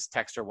 because this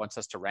texter wants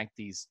us to rank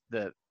these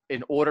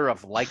in order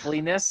of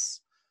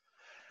likeliness.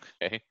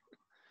 Okay.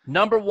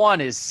 Number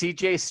 1 is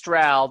CJ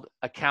Stroud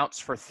accounts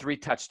for 3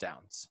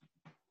 touchdowns.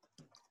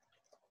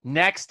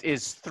 Next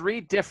is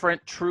 3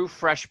 different true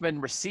freshman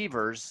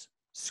receivers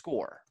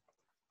score.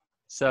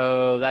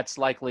 So that's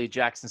likely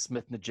Jackson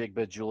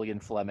Smith-Njigba, Julian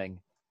Fleming,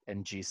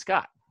 and G.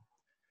 Scott.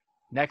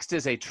 Next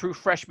is a true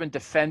freshman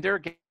defender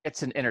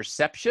gets an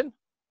interception.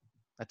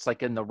 That's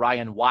like in the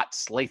Ryan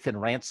Watts, Lathan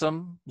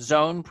Ransom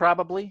zone,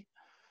 probably.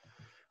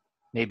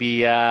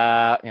 Maybe,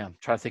 I'm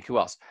trying to think who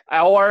else.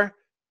 Or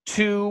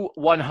 2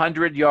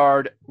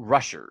 100-yard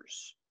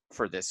rushers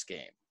for this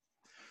game.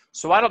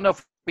 So I don't know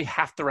if we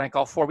have to rank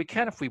all 4. We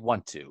can if we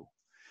want to.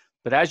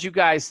 But as you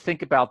guys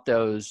think about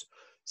those,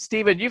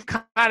 Steven, you've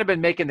kind of been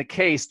making the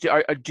case.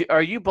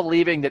 Are you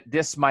believing that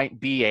this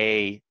might be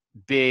a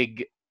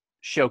big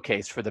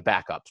showcase for the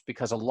backups?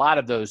 Because a lot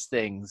of those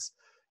things,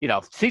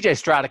 if CJ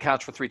Stroud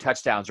accounts for 3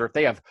 touchdowns, or if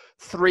they have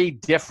 3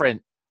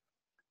 different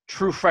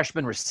true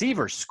freshman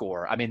receivers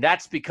score,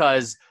 that's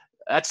because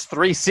that's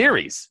 3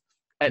 series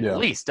at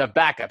least of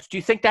backups. Do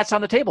you think that's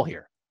on the table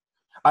here?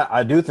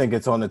 I do think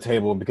it's on the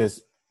table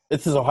because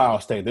this is Ohio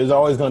State. There's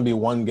always going to be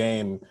one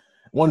game,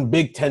 one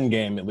Big Ten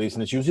game at least,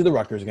 and it's usually the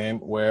Rutgers game,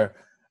 where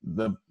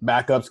the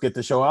backups get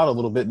to show out a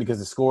little bit because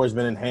the score has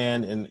been in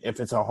hand. And if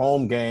it's a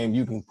home game,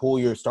 you can pull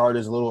your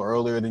starters a little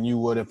earlier than you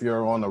would if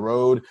you're on the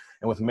road.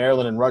 And with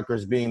Maryland and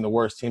Rutgers being the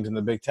worst teams in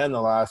the Big Ten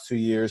the last 2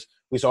 years,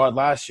 we saw it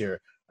last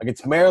year.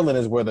 Against Maryland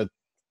is where the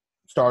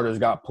starters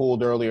got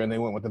pulled earlier and they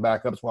went with the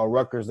backups, while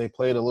Rutgers, they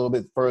played a little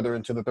bit further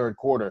into the third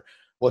quarter.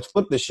 Well, it's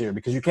flipped this year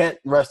because you can't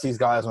rest these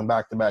guys on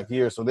back-to-back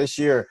years. So this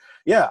year,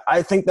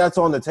 I think that's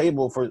on the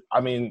table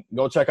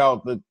go check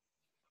out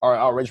our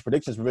outrageous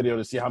predictions video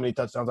to see how many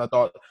touchdowns I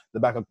thought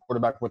the backup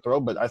quarterback would throw.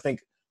 But I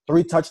think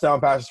 3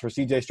 touchdown passes for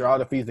CJ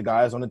Stroud if he's the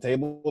guy is on the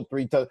table.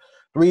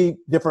 3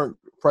 different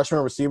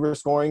freshman receiver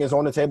scoring is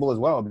on the table as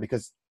well,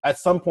 because at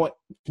some point,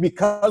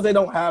 because they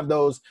don't have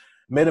those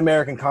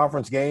Mid-American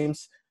Conference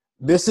games,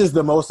 this is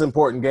the most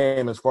important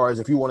game as far as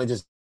if you want to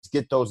just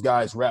get those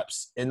guys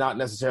reps and not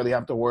necessarily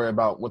have to worry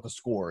about what the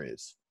score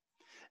is.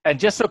 And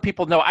just so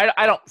people know,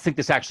 I don't think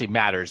this actually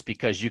matters,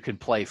 because you can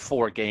play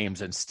 4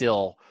 games and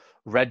still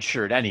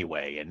redshirt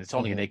anyway, and it's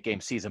only an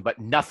 8-game season, but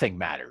nothing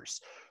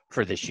matters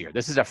for this year.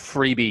 This is a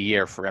freebie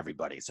year for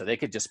everybody. So they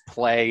could just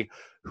play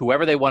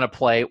whoever they want to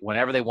play,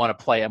 whenever they want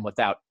to play them,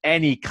 without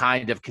any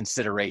kind of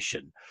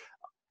consideration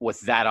with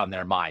that on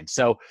their mind.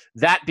 So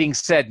that being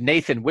said,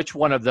 Nathan, which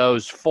one of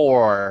those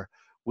 4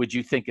 would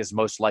you think is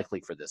most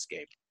likely for this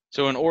game?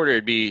 So in order,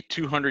 it'd be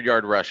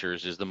 200-yard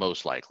rushers is the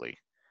most likely.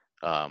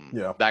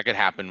 That could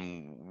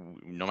happen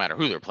no matter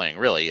who they're playing,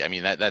 really.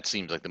 That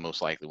seems like the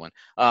most likely one.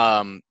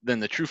 Then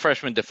the true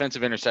freshman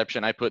defensive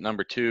interception, I put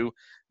number 2.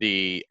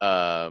 The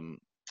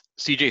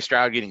CJ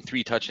Stroud getting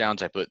 3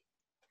 touchdowns, I put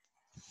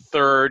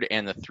 3rd,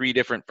 and the 3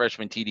 different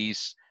freshmen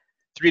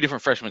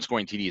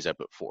scoring TDs, I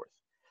put 4th.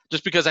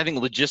 Just because I think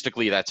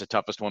logistically that's the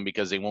toughest one,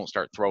 because they won't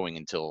start throwing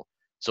until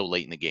so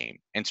late in the game,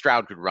 and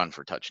Stroud could run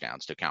for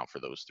touchdowns to count for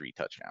those 3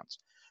 touchdowns.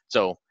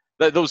 So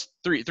those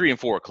 3 and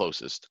 4 are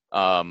closest.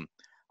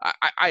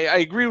 I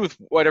agree with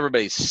what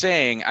everybody's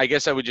saying. I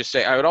guess I would just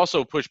say I would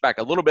also push back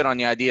a little bit on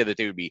the idea that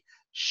they would be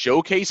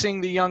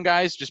showcasing the young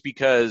guys, just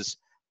because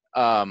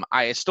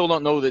I still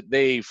don't know that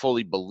they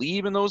fully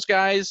believe in those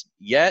guys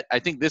yet. I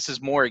think this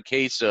is more a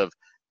case of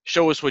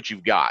show us what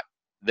you've got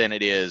than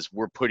it is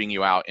we're putting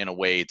you out in a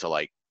way to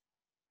like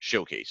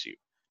showcase you.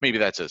 Maybe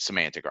that's a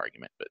semantic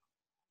argument, but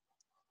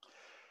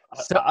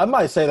I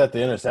might say that the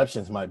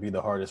interceptions might be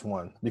the hardest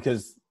one,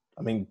 because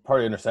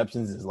part of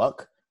interceptions is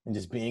luck and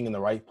just being in the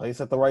right place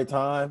at the right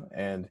time.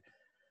 And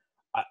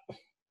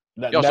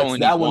you also only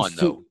need one,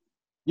 though.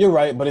 You're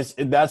right, but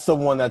that's the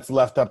one that's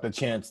left up the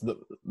chance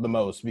the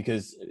most,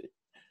 because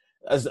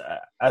as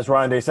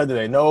Ryan Day said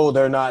today, no,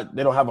 they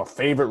don't have a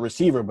favorite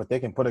receiver, but they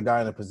can put a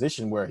guy in a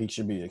position where he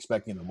should be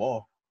expecting the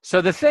ball.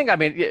 So the thing,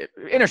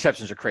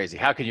 interceptions are crazy.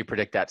 How can you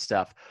predict that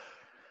stuff?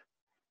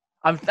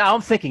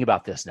 I'm thinking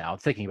about this now.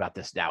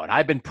 And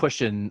I've been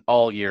pushing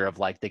all year of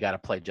like they got to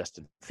play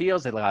Justin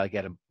Fields. They got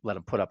to let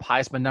him put up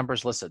Heisman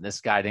numbers. Listen,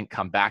 this guy didn't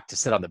come back to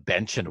sit on the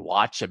bench and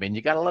watch. I mean,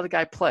 you got to let a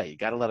guy play.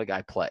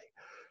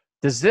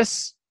 Does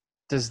this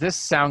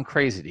sound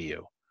crazy to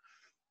you?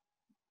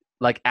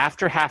 Like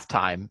after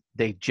halftime,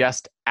 they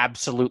just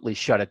absolutely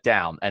shut it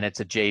down, and it's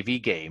a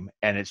JV game,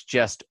 and it's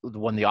just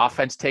when the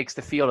offense takes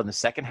the field in the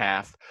second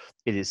half,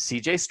 it is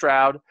C.J.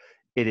 Stroud,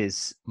 it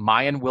is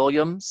Mayan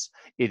Williams,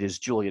 it is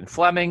Julian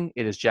Fleming,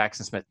 it is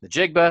Jackson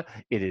Smith-Njigba,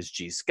 it is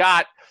G.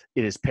 Scott,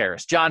 it is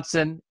Paris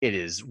Johnson, it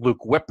is Luke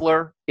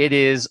Whippler. It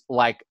is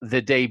like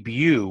the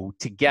debut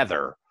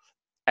together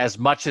as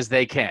much as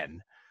they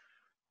can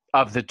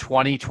of the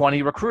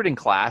 2020 recruiting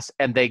class,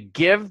 and they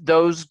give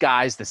those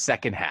guys the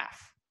second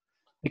half.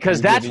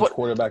 Because that's what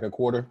quarterback a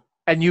quarter.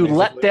 And you basically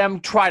let them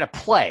try to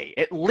play,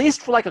 at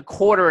least for like a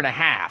quarter and a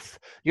half.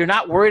 You're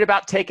not worried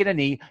about taking a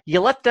knee.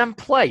 You let them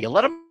play. You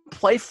let them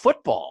play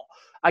football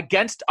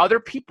against other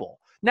people.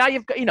 Now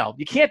you've got,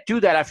 you can't do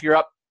that if you're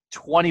up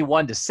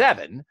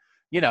 21-7.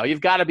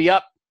 You've got to be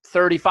up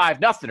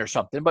 35-0 or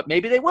something, but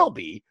maybe they will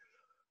be.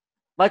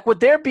 Like,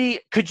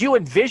 could you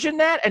envision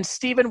that? And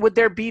Steven, would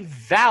there be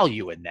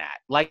value in that?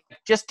 Like,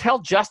 just tell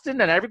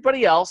Justin and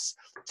everybody else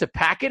to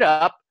pack it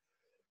up.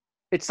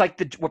 It's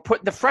like we're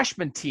putting the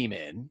freshman team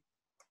in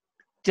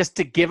just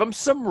to give them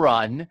some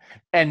run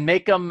and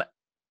make them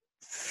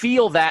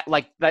feel that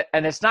like that.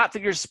 And it's not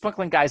that you're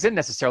sprinkling guys in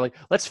necessarily.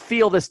 Let's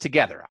feel this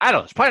together. I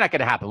don't know. It's probably not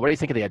going to happen. What do you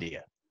think of the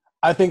idea?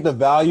 I think the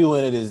value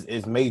in it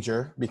is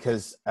major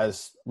because,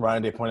 as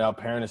Ryan Day pointed out,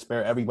 parent and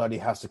spare, everybody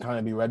has to kind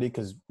of be ready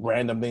because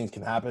random things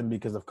can happen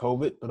because of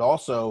COVID. But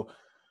also,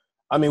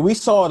 I mean, we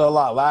saw it a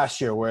lot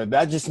last year where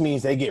that just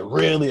means they get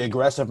really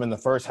aggressive in the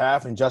first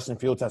half and Justin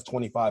Fields has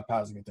 25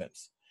 passing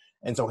attempts.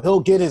 And so he'll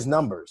get his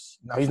numbers.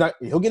 Now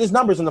he'll get his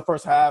numbers in the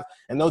first half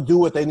and they'll do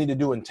what they need to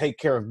do and take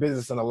care of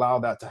business and allow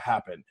that to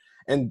happen.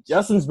 And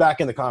Justin's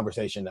back in the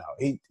conversation now.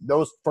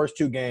 Those first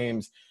two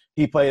games,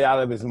 he played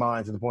out of his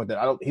mind to the point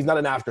that he's not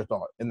an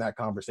afterthought in that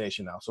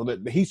conversation now. So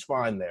that he's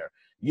fine there.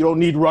 You don't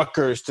need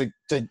Rutgers to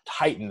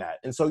heighten that.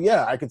 And so,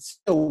 yeah, I could see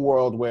a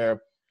world where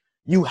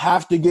you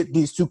have to get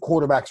these two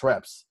quarterbacks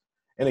reps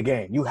in a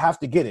game. You have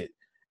to get it.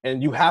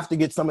 And you have to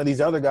get some of these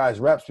other guys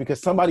reps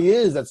because somebody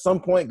is at some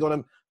point going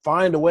to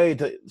find a way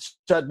to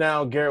shut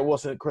down Garrett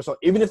Wilson and Chris,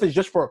 even if it's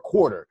just for a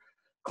quarter.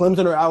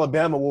 Clemson or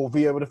Alabama will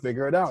be able to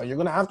figure it out. You're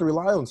going to have to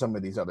rely on some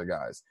of these other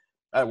guys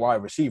at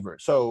wide receiver.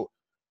 So,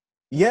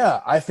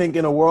 yeah, I think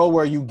in a world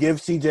where you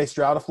give C.J.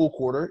 Stroud a full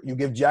quarter, you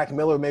give Jack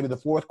Miller maybe the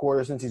fourth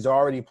quarter since he's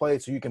already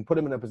played so you can put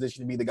him in a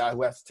position to be the guy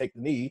who has to take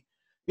the knee.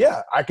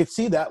 Yeah, I could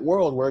see that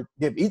world where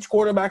give each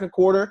quarterback a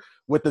quarter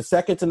with the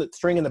seconds and the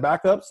string and the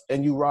backups,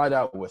 and you ride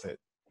out with it.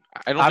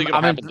 I don't think it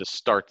would happen to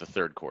start the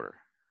third quarter.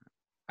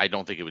 I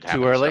don't think it would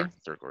happen too early. To start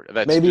the third quarter.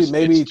 That's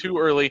maybe it's too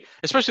early,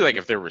 especially like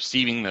if they're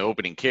receiving the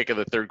opening kick of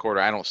the third quarter.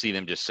 I don't see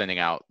them just sending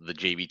out the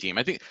JV team.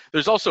 I think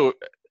there's also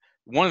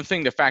one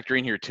thing to factor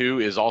in here too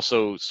is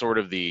also sort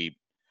of the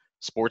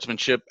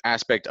sportsmanship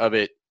aspect of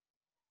it,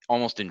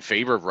 almost in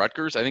favor of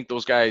Rutgers. I think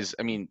those guys.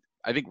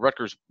 I think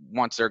Rutgers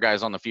wants their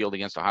guys on the field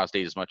against Ohio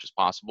State as much as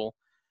possible,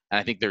 and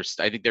I think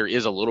there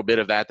is a little bit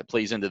of that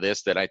plays into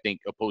this that I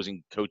think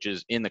opposing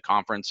coaches in the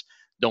conference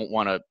don't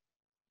want to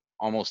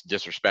almost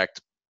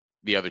disrespect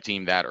the other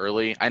team that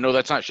early. I know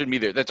that's not going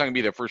to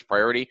be their first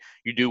priority.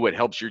 You do what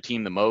helps your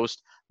team the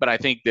most, but I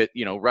think that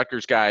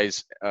Rutgers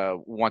guys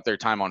want their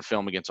time on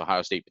film against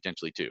Ohio State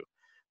potentially too.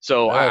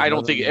 So I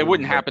don't think it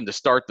wouldn't happen to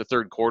start the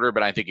third quarter,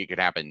 but I think it could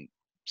happen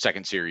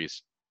second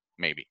series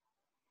maybe.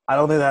 I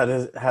don't think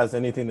that has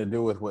anything to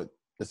do with what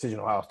decision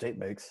Ohio State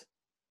makes,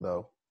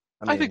 though.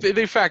 I think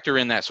they factor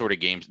in that sort of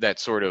games, that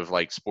sort of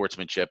like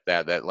sportsmanship,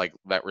 that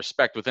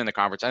respect within the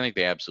conference. I think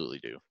they absolutely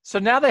do. So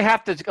now they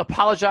have to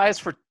apologize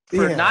for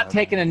not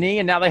taking a knee,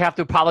 and now they have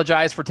to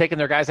apologize for taking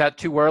their guys out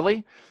too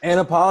early, and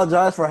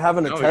apologize for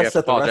having a test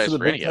that the rest of the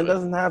Big Ten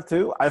doesn't have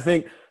to. I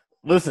think.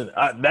 Listen,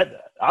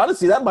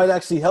 that might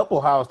actually help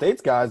Ohio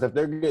State's guys if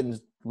they're getting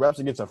reps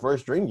against a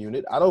first string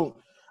unit.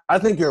 I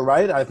think you're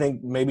right. I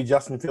think maybe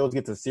Justin Fields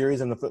gets a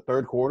series in the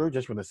third quarter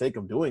just for the sake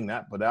of doing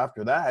that. But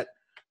after that,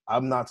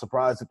 I'm not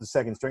surprised if the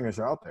second stringers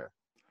are out there.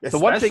 Especially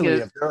the one thing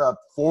is, if they're up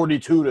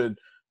 42-3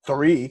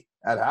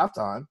 at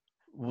halftime.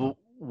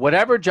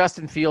 Whatever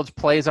Justin Fields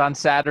plays on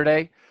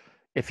Saturday,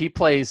 if he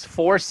plays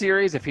 4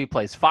 series, if he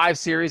plays 5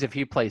 series, if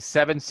he plays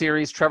 7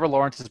 series, Trevor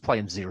Lawrence is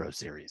playing 0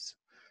 series.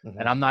 Mm-hmm.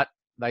 And I'm not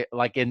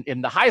like in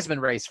the Heisman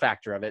race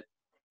factor of it,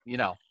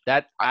 not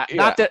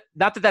that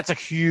that's a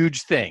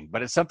huge thing,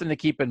 but it's something to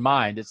keep in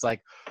mind. It's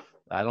like,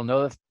 I don't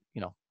know if,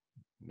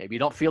 maybe you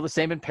don't feel the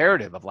same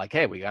imperative of like,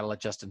 hey, we got to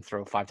let Justin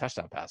throw 5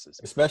 touchdown passes.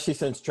 Especially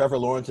since Trevor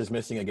Lawrence is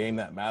missing a game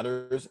that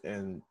matters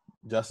and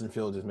Justin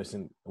Fields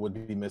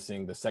would be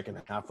missing the second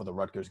half of the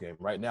Rutgers game.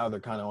 Right now, they're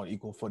kind of on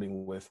equal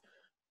footing with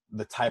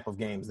the type of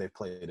games they've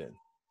played in.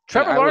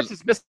 Trevor Lawrence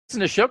is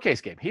missing a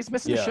showcase game. He's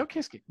missing a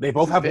showcase game. They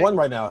both have one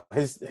right now.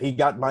 He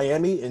got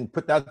Miami and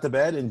put that to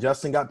bed, and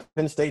Justin got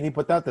Penn State and he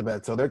put that to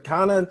bed. So they're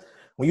kind of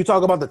when you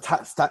talk about the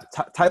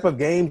type of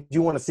games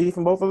you want to see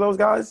from both of those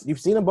guys, you've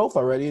seen them both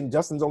already, and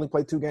Justin's only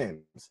played 2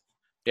 games.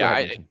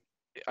 Yeah,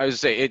 I would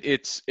say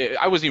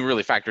I wasn't even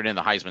really factored in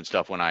the Heisman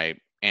stuff when I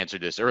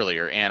answered this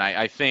earlier, and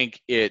I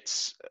think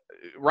it's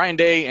Ryan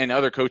Day and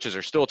other coaches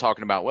are still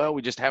talking about, well,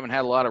 we just haven't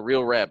had a lot of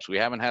real reps. We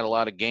haven't had a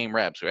lot of game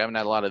reps. We haven't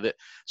had a lot of it.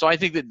 So I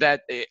think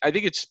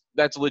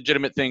that's a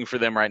legitimate thing for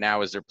them right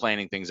now as they're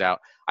planning things out.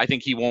 I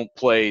think he won't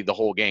play the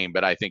whole game,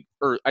 but I think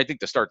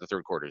to start the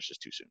third quarter is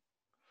just too soon.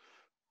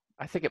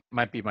 I think it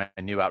might be my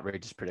new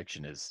outrageous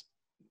prediction is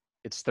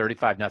it's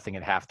 35-0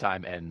 at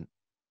halftime, and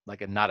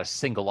not a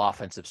single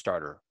offensive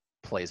starter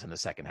plays in the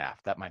second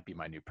half. That might be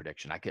my new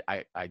prediction.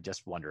 I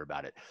just wonder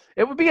about it.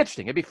 It would be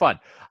interesting. It'd be fun.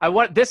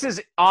 This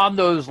is on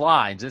those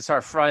lines. It's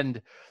our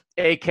friend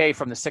AK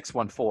from the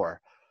 614.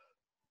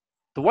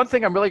 The one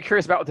thing I'm really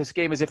curious about with this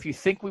game is if you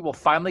think we will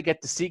finally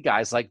get to see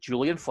guys like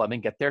Julian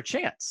Fleming get their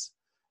chance.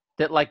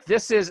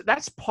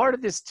 That's part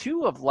of this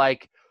too of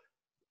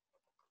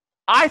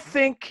I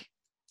think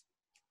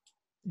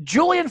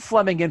Julian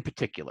Fleming in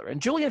particular, and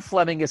Julian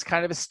Fleming is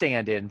kind of a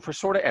stand-in for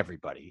sort of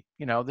everybody.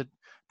 The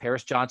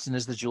Paris Johnson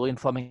is the Julian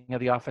Fleming of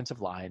the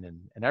offensive line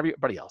and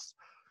everybody else.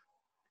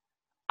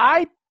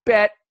 I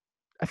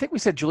think we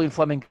said Julian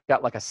Fleming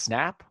got a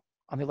snap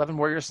on the 11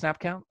 Warriors snap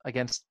count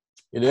against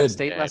Penn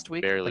State last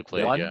week. Barely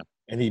played, one. Yeah.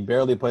 And he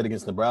barely played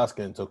against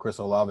Nebraska until Chris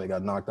Olave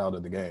got knocked out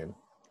of the game.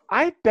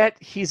 I bet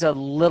he's a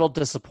little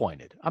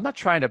disappointed. I'm not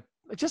trying to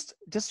just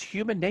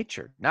human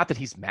nature. Not that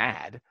he's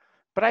mad,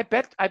 but I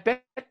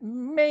bet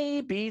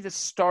maybe the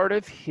start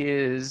of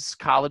his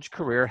college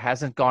career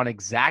hasn't gone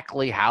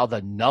exactly how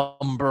the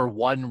number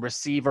 1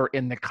 receiver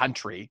in the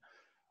country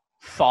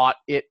thought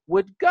it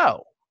would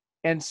go.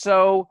 And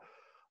so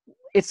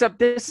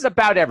this is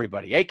about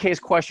everybody. AK's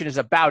question is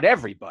about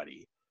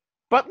everybody.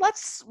 But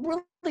let's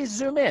really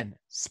zoom in,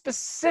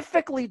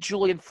 specifically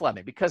Julian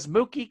Fleming, because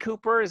Mookie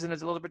Cooper is in a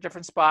little bit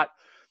different spot.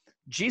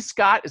 G.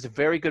 Scott is a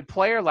very good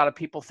player. A lot of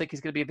people think he's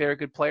going to be a very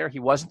good player. He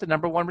wasn't the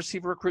number 1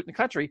 receiver recruit in the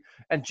country.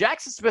 And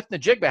Jackson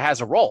Smith-Njigba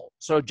has a role.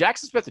 So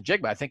Jackson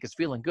Smith-Njigba, I think, is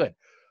feeling good.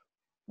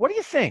 What do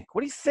you think?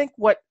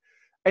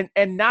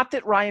 And not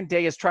that Ryan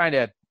Day is trying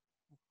to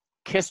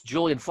kiss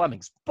Julian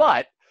Fleming's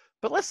butt,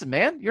 but listen,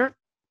 man, you're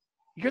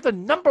the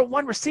number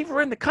 1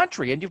 receiver in the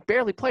country, and you've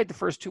barely played the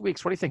first 2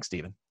 weeks. What do you think,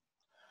 Steven?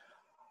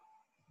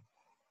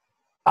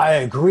 I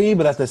agree,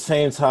 but at the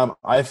same time,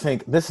 I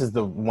think this is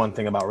the one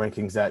thing about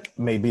rankings that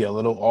may be a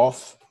little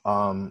off,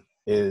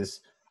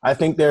 is I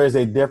think there is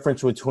a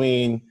difference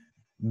between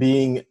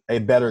being a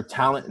better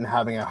talent and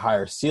having a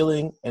higher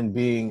ceiling and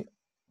being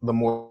the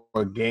more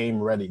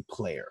game-ready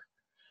player.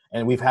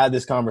 And we've had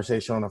this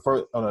conversation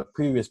on a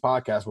previous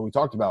podcast where we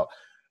talked about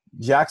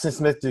Jackson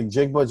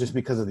Smith-Njigba, just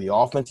because of the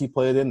offense he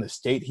played in, the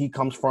state he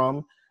comes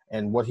from,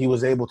 and what he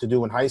was able to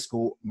do in high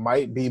school,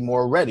 might be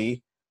more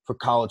ready for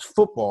college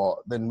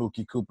football than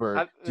Mookie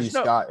Cooper, G.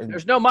 Scott.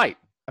 There's no might.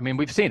 I mean,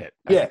 we've seen it.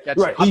 That's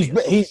right.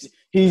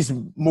 He's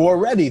more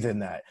ready than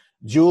that.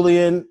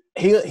 Julian,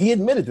 he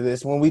admitted to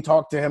this when we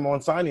talked to him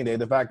on signing day,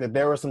 the fact that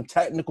there were some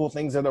technical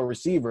things at a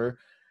receiver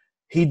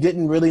he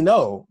didn't really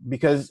know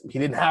because he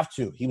didn't have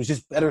to. He was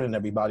just better than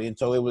everybody. And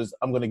so it was,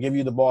 I'm going to give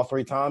you the ball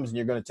 3 times and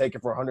you're going to take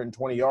it for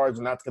 120 yards,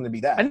 and that's going to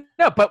be that. And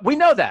no, but we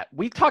know that.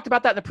 We talked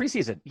about that in the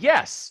preseason.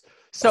 Yes.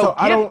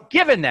 So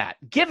given that,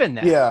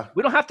 yeah,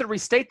 we don't have to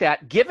restate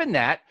that. Given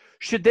that,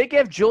 should they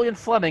give Julian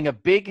Fleming a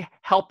big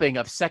helping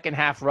of second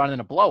half run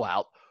in a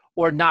blowout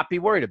or not be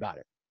worried about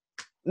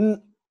it?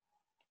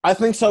 I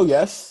think so,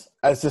 yes.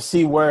 As to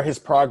see where his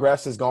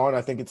progress has gone,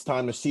 I think it's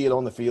time to see it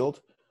on the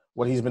field,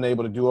 what he's been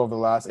able to do over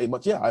the last 8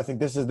 months. Yeah, I think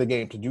this is the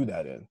game to do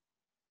that in.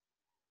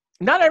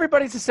 Not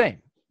everybody's the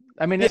same.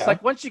 I mean, it's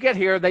like once you get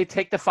here, they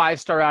take the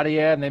 5-star out of you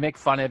and they make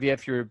fun of you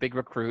if you're a big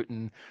recruit.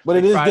 But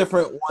it is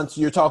different once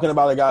you're talking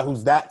about a guy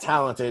who's that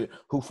talented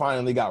who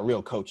finally got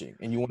real coaching,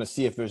 and you want to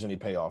see if there's any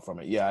payoff from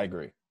it. Yeah, I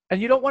agree.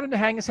 And you don't want him to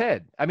hang his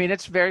head. I mean,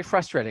 it's very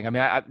frustrating. I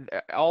mean,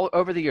 all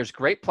over the years,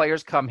 great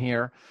players come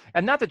here.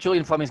 And not that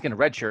Julian Fleming's going to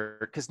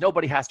redshirt, because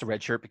nobody has to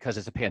redshirt because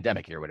it's a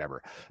pandemic year or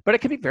whatever. But it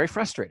can be very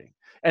frustrating.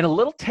 And a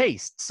little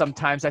taste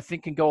sometimes I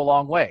think can go a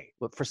long way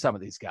for some of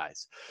these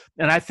guys.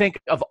 And I think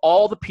of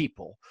all the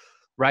people –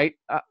 right?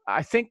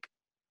 I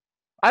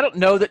don't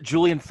know that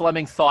Julian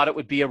Fleming thought it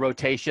would be a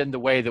rotation the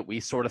way that we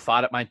sort of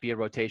thought it might be a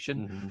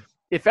rotation. Mm-hmm.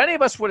 If any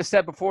of us would have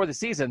said before the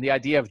season the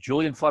idea of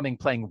Julian Fleming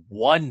playing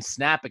 1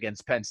 snap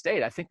against Penn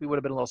State, I think we would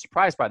have been a little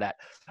surprised by that.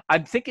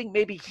 I'm thinking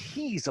maybe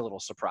he's a little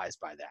surprised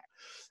by that.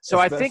 So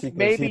especially I think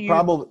maybe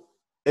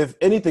if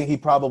anything, he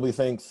probably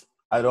thinks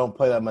I don't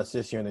play that much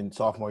this year, and then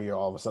sophomore year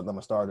all of a sudden I'm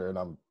a starter and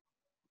I'm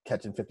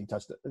catching 50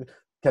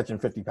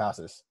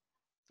 passes,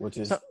 which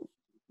is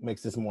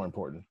makes this more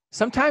important.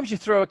 Sometimes you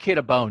throw a kid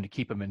a bone to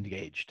keep him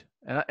engaged.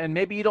 And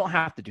maybe you don't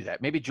have to do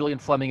that. Maybe Julian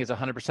Fleming is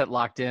 100%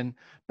 locked in,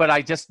 but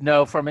I just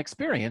know from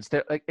experience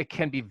that it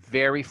can be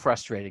very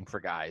frustrating for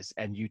guys.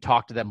 And you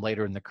talk to them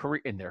later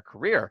in their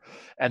career,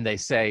 and they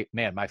say,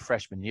 man, my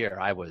freshman year,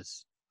 I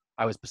was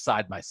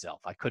beside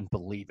myself. I couldn't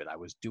believe it. I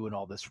was doing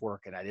all this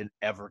work and I didn't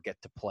ever get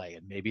to play.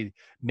 And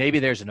maybe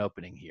there's an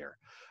opening here.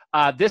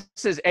 This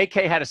is AK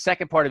had a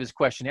second part of his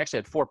question. He actually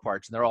had 4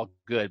 parts, and they're all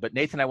good. But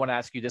Nathan, I want to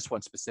ask you this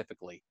one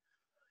specifically.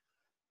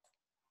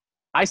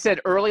 I said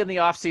early in the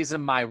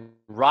offseason, my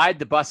ride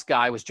the bus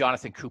guy was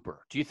Jonathan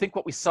Cooper. Do you think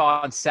what we saw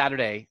on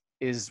Saturday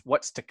is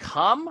what's to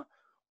come,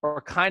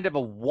 or kind of a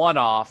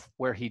one-off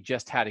where he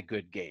just had a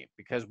good game?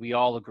 Because we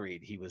all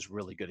agreed he was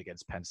really good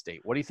against Penn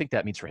State. What do you think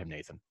that means for him,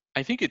 Nathan?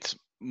 I think it's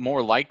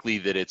more likely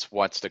that it's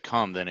what's to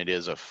come than it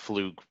is a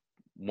fluke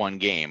one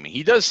game.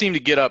 He does seem to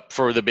get up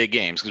for the big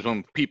games, because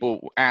when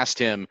people asked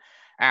him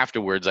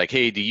afterwards, like,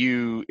 hey,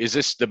 is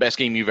this the best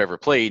game you've ever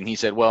played? And he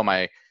said, well,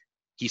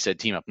 he said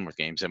Team Up North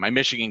games, and my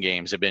Michigan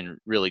games have been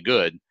really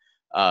good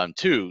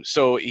too.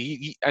 So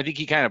I think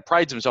he kind of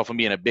prides himself on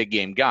being a big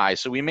game guy.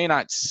 So we may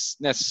not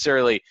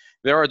necessarily,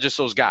 there are just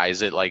those guys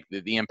that like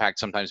the impact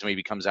sometimes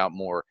maybe comes out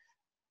more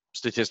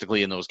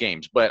statistically in those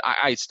games. But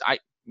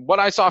what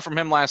I saw from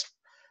him last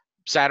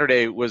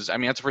Saturday was, I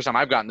mean, that's the first time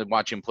I've gotten to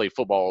watch him play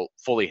football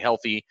fully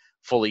healthy,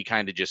 fully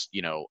kind of just,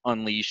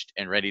 unleashed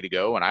and ready to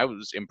go. And I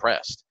was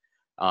impressed.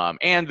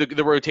 And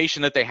the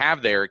rotation that they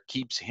have there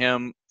keeps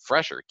him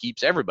fresher,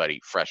 keeps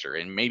everybody fresher,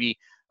 and maybe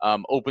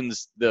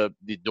opens the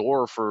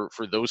door for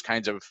those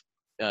kinds of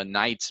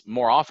nights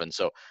more often.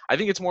 So I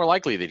think it's more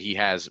likely that he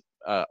has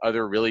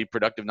other really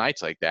productive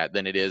nights like that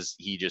than it is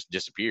he just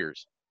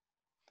disappears.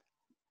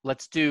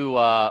 Let's do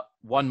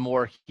one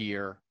more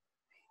here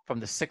from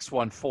the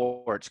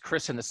 614. It's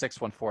Chris in the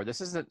 614. This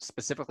isn't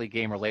specifically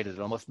game related.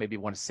 I almost maybe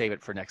want to save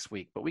it for next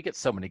week, but we get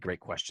so many great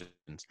questions.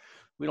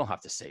 We don't have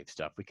to save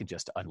stuff. We can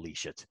just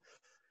unleash it.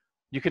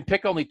 You can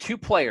pick only 2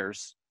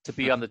 players to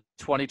be on the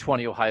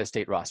 2020 Ohio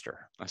State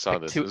roster. I saw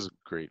this. This is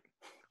great.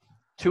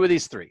 2 of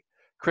these 3.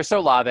 Chris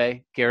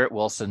Olave, Garrett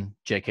Wilson,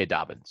 J.K.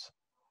 Dobbins.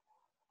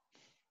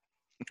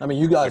 I mean,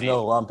 you guys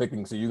know who I'm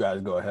picking, so you guys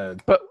go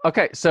ahead. But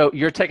okay, so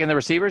you're taking the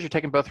receivers? You're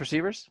taking both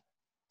receivers,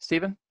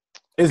 Steven?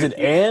 Is it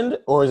and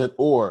or is it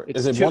or?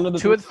 It's is it 2, one of the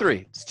 2 of the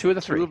 3? It's 2 of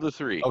the 3. 2 of the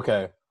 3.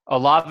 Okay.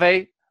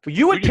 Olave.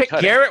 You would pick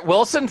Garrett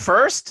Wilson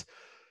first?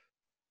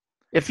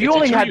 If you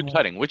only had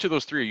cutting, which of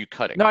those 3 are you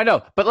cutting? No, I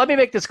know, but let me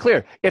make this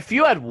clear. If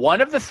you had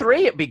one of the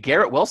 3, it'd be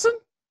Garrett Wilson,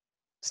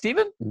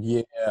 Steven?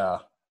 Yeah.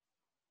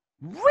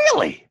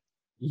 Really?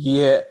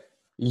 Yeah.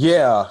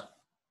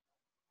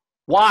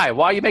 Why?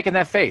 Why are you making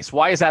that face?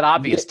 Why is that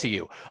obvious to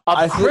you?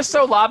 Chris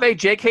Olave,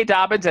 J.K.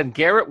 Dobbins, and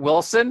Garrett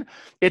Wilson,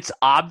 it's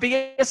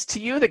obvious to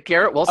you that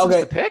Garrett Wilson's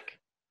the pick?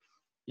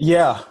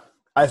 Yeah,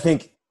 I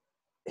think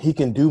he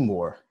can do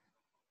more.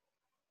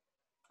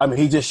 I mean,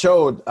 he just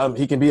showed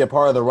he can be a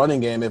part of the running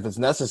game if it's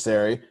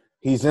necessary.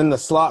 He's in the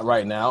slot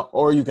right now,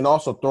 or you can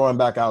also throw him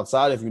back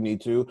outside if you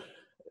need to.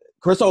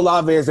 Chris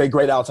Olave is a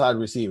great outside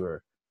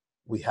receiver.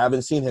 We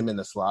haven't seen him in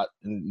the slot,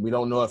 and we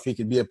don't know if he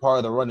could be a part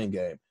of the running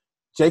game.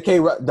 J.K.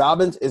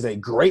 Dobbins is a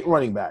great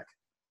running back.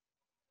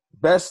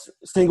 Best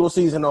single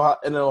season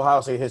in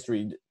Ohio State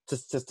history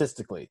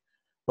statistically.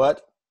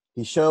 But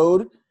he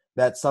showed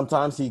that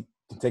sometimes he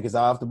can take his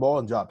eye off the ball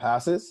and drop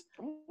passes.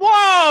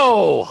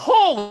 Whoa!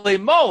 Holy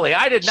moly!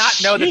 I did not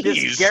know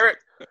that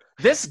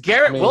this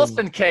Garrett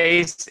Wilson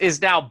case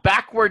is now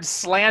backwards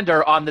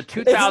slander on the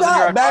 2,000 It's not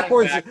yard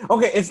backwards.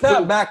 Okay, it's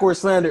not backwards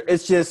slander.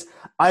 It's just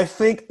I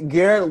think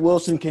Garrett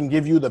Wilson can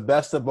give you the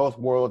best of both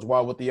worlds,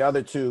 while with the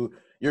other 2,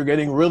 you're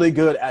getting really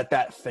good at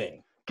that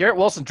thing. Garrett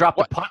Wilson dropped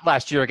a punt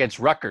last year against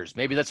Rutgers.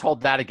 Maybe let's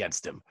hold that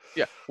against him.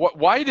 Yeah.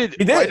 Why did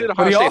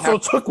but he also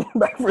took one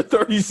back for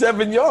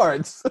 37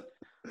 yards.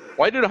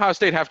 Why did Ohio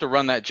State have to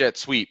run that jet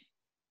sweep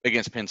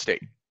against Penn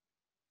State?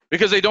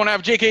 Because they don't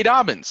have J.K.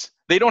 Dobbins.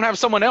 They don't have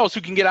someone else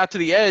who can get out to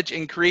the edge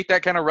and create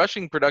that kind of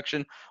rushing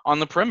production on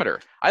the perimeter.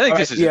 I think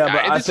this is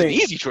an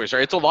easy choice,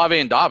 right? It's Olave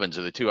and Dobbins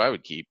are the 2 I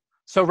would keep.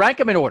 So rank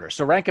them in order.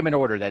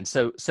 Then.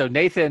 So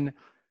Nathan,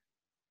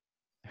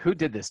 who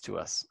did this to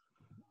us?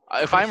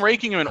 If I'm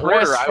ranking them in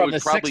order, I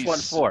would probably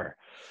 614.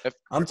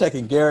 I'm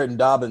taking Garrett and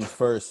Dobbins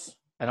first.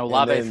 And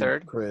Olave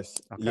third? Chris.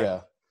 Okay.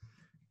 Yeah.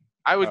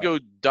 I would go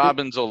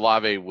Dobbins,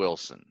 Olave,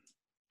 Wilson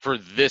for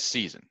this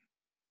season.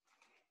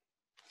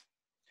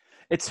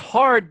 It's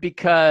hard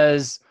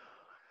because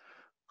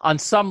on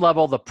some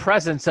level, the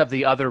presence of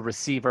the other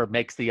receiver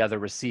makes the other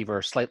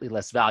receiver slightly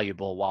less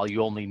valuable while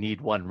you only need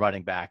one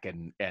running back.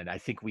 And I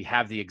think we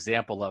have the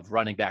example of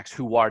running backs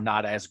who are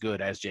not as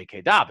good as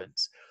J.K.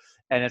 Dobbins.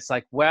 And it's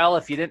like, well,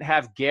 if you didn't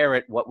have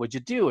Garrett, what would you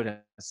do? And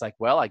it's like,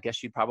 well, I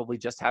guess you'd probably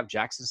just have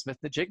Jackson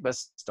Smith-Njigba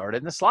start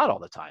in the slot all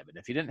the time. And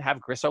if you didn't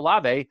have Chris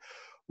Olave,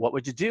 what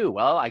would you do?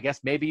 Well, I guess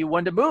maybe you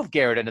wanted to move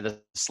Garrett into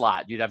the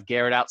slot. You'd have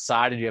Garrett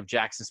outside and you have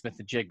Jackson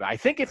Smith-Njigba. I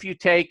think if you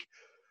take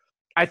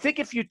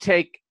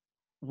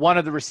one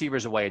of the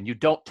receivers away and you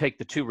don't take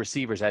the 2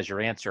 receivers as your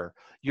answer,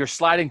 you're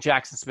sliding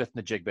Jackson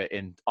Smith-Njigba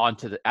in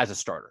onto as a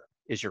starter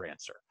is your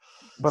answer.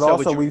 But so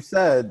also we've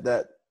said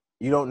that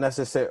you don't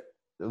necessarily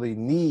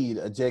need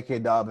a J.K.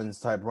 Dobbins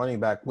type running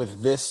back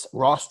with this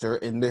roster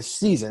in this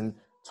season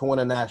to win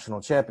a national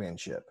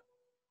championship.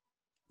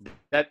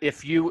 That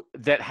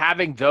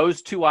having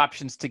those 2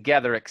 options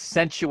together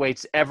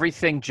accentuates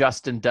everything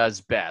Justin does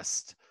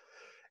best.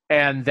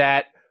 And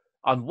that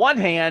on one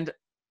hand,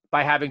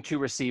 by having 2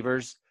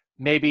 receivers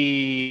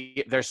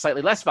maybe they're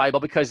slightly less valuable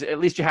because at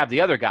least you have the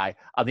other guy.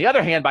 On the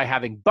other hand, by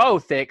having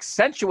both, they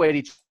accentuate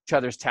each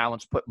other's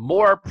talents, put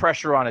more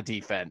pressure on a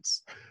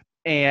defense,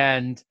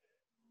 and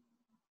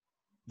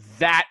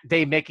that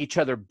they make each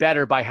other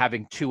better by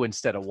having two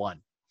instead of one.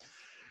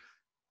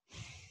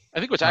 I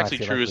think what's actually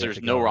true is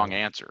there's no wrong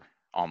answer,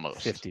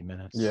 almost. 50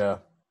 minutes. Yeah.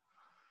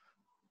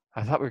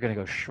 I thought we were going to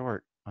go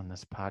short on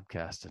this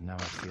podcast, and now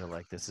I feel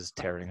like this is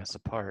tearing us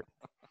apart.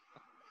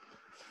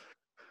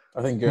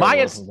 I think my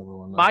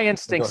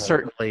instinct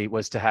certainly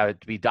was to have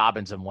it to be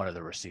Dobbins and one of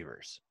the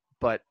receivers.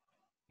 But,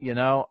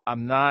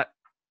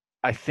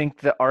 I think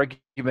the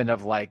argument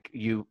of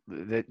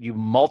that you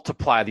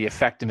multiply the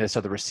effectiveness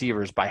of the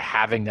receivers by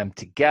having them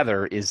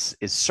together is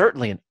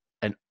certainly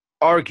an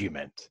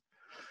argument.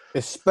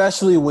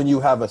 Especially when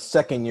you have a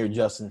second-year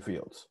Justin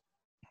Fields.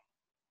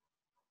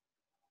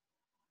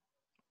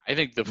 I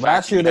think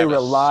last year they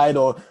relied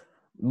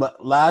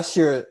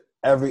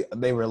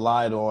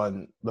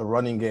on the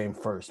running game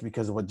first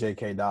because of what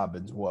J.K.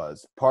 Dobbins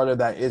was. Part of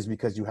that is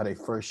because you had a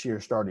first-year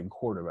starting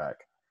quarterback.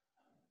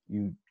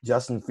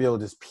 Justin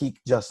Fields is peak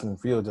Justin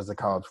Fields as a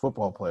college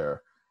football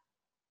player,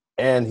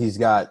 and he's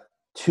got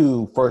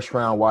 2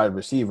 first-round wide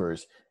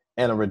receivers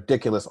and a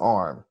ridiculous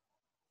arm.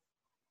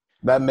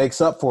 That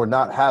makes up for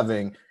not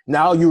having –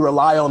 now you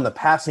rely on the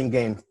passing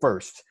game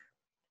first.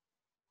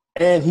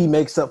 And he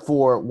makes up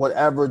for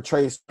whatever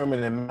Trey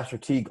Sermon and Master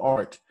Teague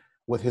aren't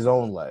with his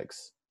own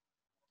legs.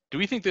 Do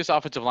we think this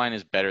offensive line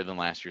is better than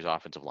last year's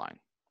offensive line?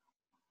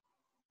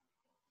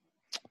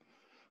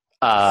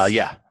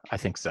 Yeah, I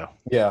think so.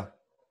 Yeah.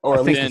 Or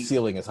at least the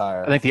ceiling is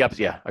higher. I think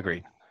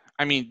agreed.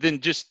 I mean,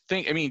 then just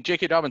think,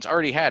 J.K. Dobbins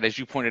already had, as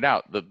you pointed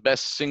out, the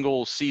best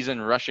single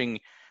season rushing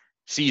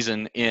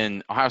season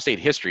in Ohio State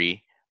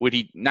history. Would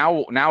he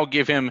now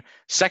give him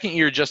second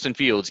year Justin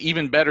Fields,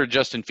 even better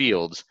Justin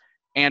Fields,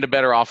 and a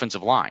better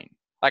offensive line?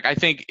 Like, I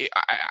think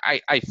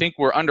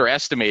we're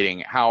underestimating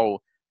how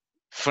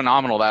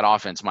phenomenal that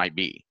offense might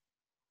be.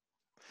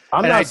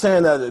 I'm not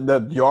saying that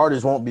the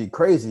yardage won't be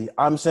crazy.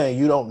 I'm saying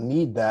you don't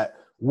need that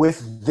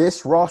with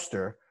this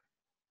roster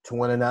to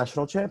win a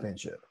national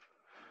championship.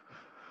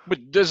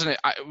 But doesn't it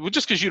 –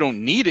 just because you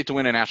don't need it to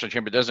win a national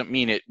championship doesn't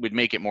mean it would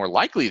make it more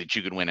likely that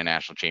you could win a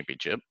national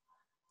championship.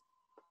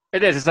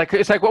 It is.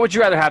 It's like what would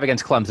you rather have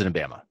against Clemson and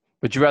Bama?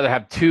 Would you rather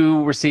have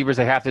 2 receivers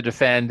they have to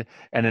defend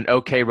and an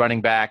okay running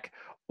back,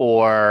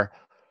 or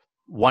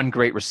 1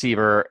 great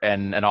receiver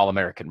and an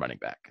All-American running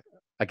back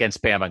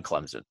against Bama and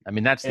Clemson? I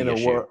mean, that's the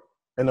issue.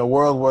 In a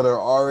world where they're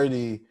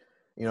already,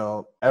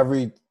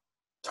 every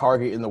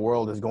target in the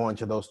world is going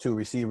to those 2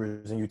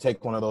 receivers, and you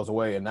take one of those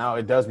away, and now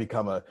it does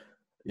become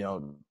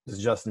does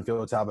Justin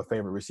Fields have a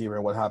favorite receiver,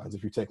 and what happens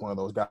if you take one of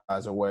those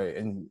guys away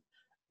and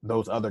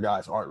those other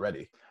guys aren't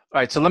ready? All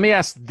right, so let me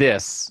ask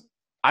this.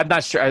 I'm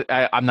not sure.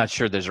 I'm not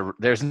sure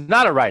there's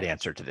not a right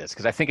answer to this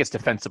because I think it's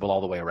defensible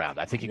all the way around.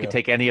 I think you could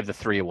take any of the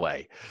 3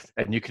 away,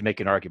 and you can make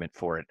an argument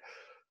for it.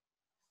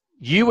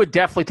 You would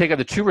definitely take of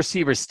the 2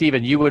 receivers,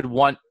 Steven. You would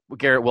want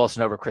Garrett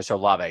Wilson over Chris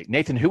Olave.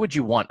 Nathan, who would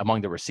you want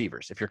among the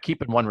receivers if you're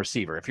keeping 1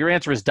 receiver? If your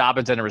answer is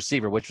Dobbins and a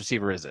receiver, which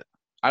receiver is it?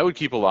 I would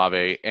keep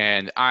Olave,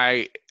 and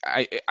I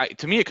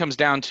to me it comes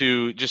down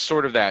to just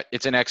sort of that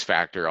it's an X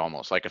factor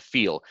almost, like a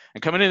feel.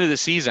 And coming into the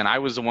season, I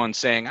was the one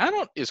saying,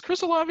 is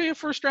Chris Olave a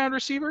first-round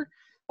receiver?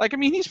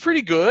 He's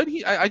pretty good.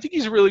 I think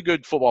he's a really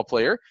good football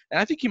player, and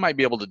I think he might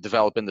be able to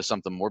develop into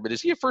something more. But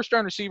is he a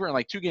first-round receiver?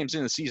 And 2 games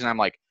into the season, I'm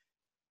like,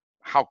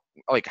 how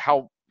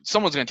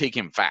someone's going to take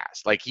him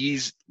fast?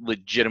 He's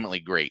legitimately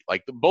great.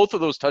 Both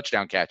of those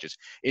touchdown catches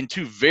in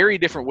 2 very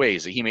different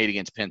ways that he made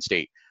against Penn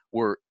State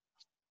were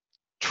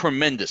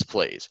tremendous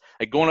plays.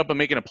 Going up and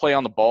making a play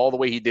on the ball the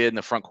way he did in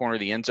the front corner of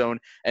the end zone,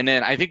 and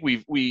then I think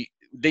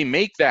they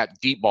make that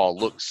deep ball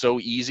look so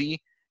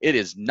easy. It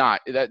is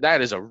not.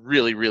 That is a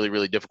really, really,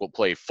 really difficult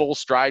play. Full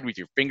stride with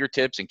your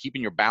fingertips and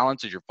keeping your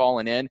balance as you're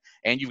falling in,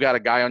 and you've got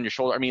a guy on your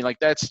shoulder. I mean,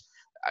 that's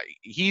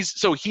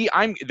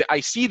I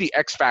see the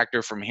X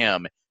factor from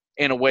him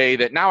in a way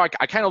that now I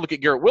kind of look at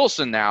Garrett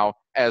Wilson now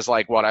as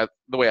the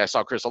way I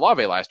saw Chris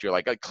Olave last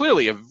year.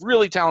 Clearly a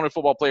really talented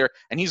football player,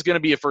 and he's going to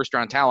be a first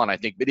round talent, I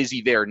think. But is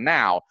he there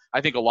now?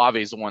 I think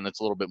Olave is the one that's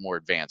a little bit more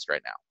advanced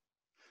right now.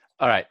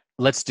 All right,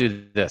 let's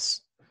do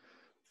this.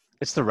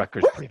 It's the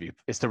Rutgers preview.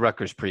 It's the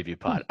Rutgers preview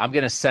pod. I'm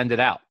going to send it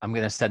out. I'm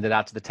going to send it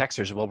out to the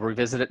texters. We'll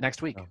revisit it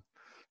next week.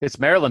 It's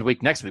Maryland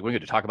week next week. We're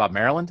going to talk about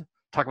Maryland,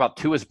 talk about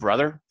Tua's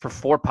brother for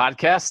 4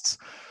 podcasts.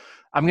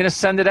 I'm going to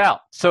send it out.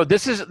 So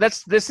this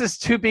is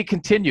to be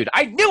continued.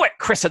 I knew it,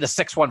 Chris of the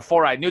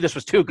 614. I knew this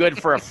was too good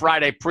for a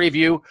Friday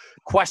preview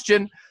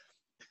question.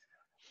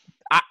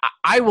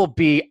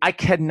 I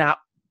cannot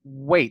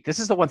wait. This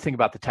is the one thing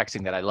about the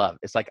texting that I love.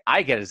 It's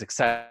I get as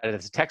excited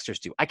as the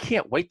texters do. I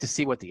can't wait to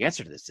see what the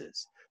answer to this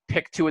is.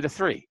 Pick 2 of the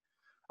 3.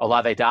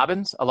 Olave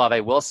Dobbins,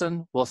 Olave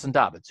Wilson, Wilson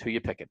Dobbins. Who you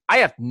picking? I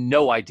have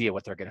no idea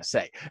what they're going to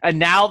say. And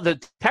now the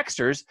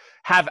texters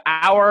have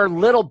our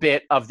little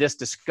bit of this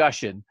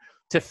discussion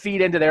to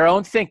feed into their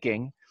own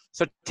thinking.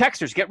 So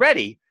texters, get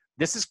ready.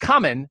 This is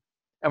coming,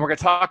 and we're going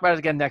to talk about it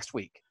again next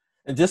week.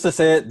 And just to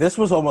say it, this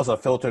was almost a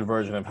filtered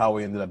version of how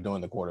we ended up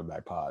doing the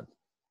quarterback pod.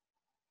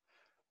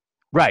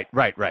 Right.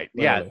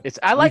 Yeah,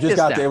 I like this.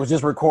 It was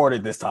just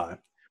recorded this time.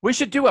 We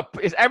should do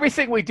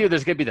everything we do.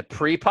 There's going to be the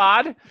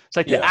pre-pod. It's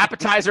like the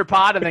appetizer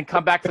pod, and then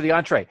come back for the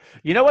entree.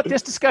 You know what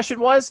this discussion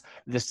was?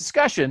 This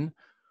discussion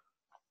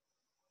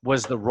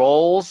was the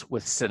rolls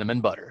with cinnamon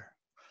butter.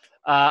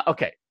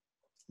 Okay,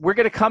 we're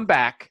going to come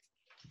back.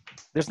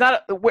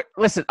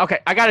 Listen. Okay,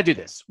 I got to do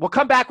this. We'll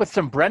come back with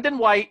some Brendan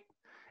White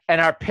and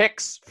our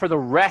picks for the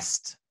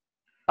rest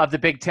of the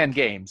Big Ten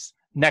games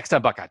next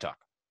on Buckeye Talk.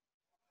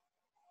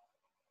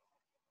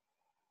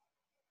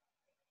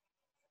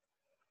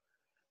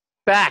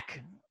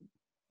 Back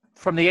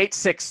from the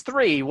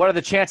 8-6-3, what are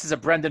the chances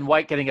of Brendan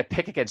White getting a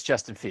pick against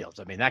Justin Fields?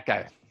 I mean, that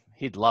guy,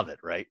 he'd love it,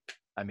 right?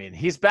 I mean,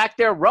 he's back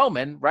there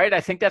roaming, right?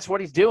 I think that's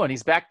what he's doing.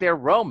 He's back there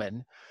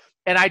roaming.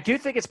 And I do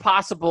think it's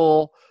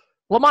possible.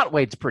 Lamont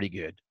Wade's pretty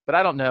good, but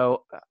I don't know.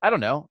 I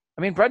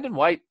mean, Brendan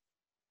White,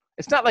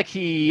 it's not like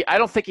I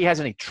don't think he has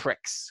any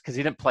tricks because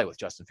he didn't play with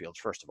Justin Fields,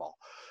 first of all.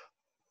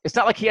 It's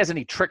not like he has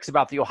any tricks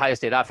about the Ohio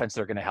State offense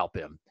that are going to help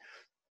him.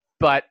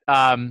 But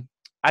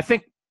I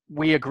think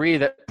we agree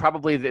that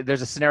probably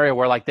there's a scenario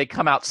where like they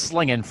come out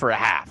slinging for a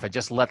half and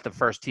just let the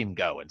first team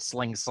go and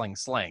sling.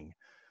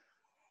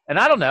 And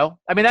I don't know.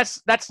 I mean,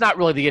 that's not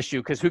really the issue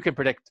because who can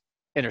predict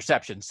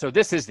interceptions? So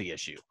this is the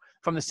issue.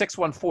 From the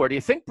 614, do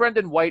you think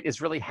Brendan White is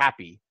really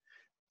happy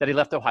that he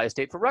left Ohio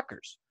State for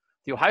Rutgers?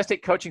 The Ohio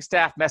State coaching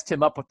staff messed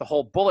him up with the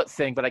whole bullet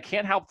thing, but I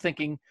can't help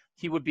thinking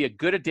he would be a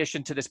good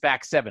addition to this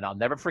back seven. I'll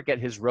never forget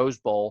his Rose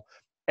Bowl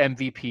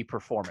MVP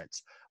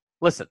performance.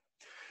 Listen,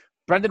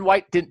 Brendan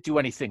White didn't do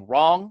anything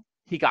wrong.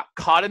 He got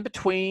caught in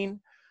between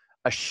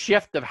a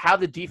shift of how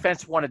the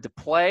defense wanted to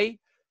play.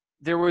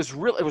 It was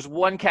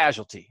one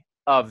casualty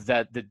of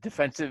the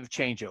defensive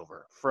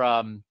changeover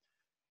from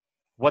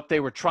what they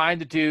were trying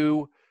to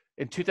do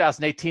in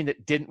 2018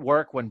 that didn't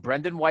work when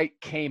Brendan White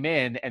came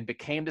in and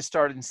became the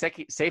starting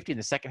safety in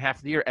the second half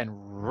of the year and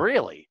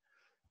really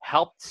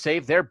helped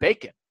save their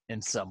bacon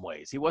in some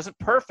ways. He wasn't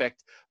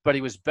perfect, but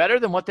he was better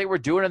than what they were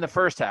doing in the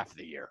first half of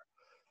the year.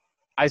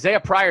 Isaiah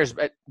Pryor's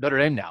at Notre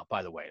Dame now,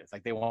 by the way. It's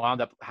like they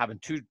wound up having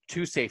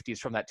two safeties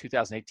from that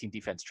 2018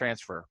 defense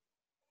transfer.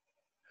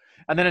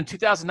 And then in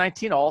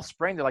 2019, all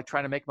spring, they're like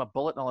trying to make him a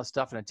bullet and all this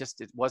stuff, and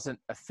it wasn't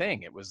a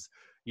thing. It was,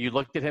 you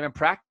looked at him in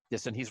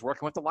practice, and he's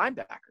working with the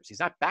linebackers. He's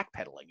not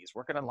backpedaling. He's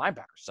working on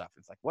linebacker stuff.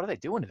 It's like, what are they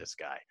doing to this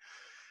guy?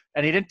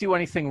 And he didn't do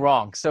anything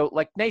wrong. So,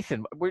 like,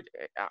 Nathan,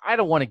 I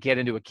don't want to get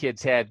into a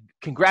kid's head.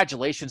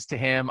 Congratulations to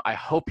him. I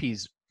hope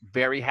he's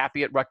very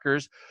happy at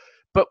Rutgers.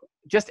 But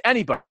just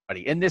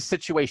anybody in this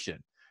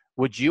situation,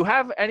 would you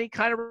have any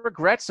kind of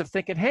regrets of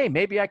thinking, hey,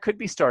 maybe I could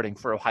be starting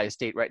for Ohio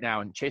State right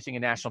now and chasing a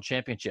national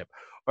championship?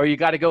 Or you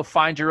got to go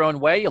find your own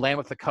way. You land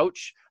with the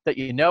coach that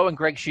you know and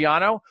Greg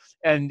Schiano.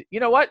 And you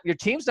know what? Your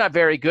team's not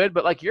very good,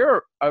 but like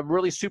you're a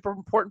really super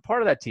important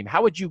part of that team.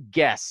 How would you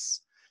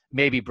guess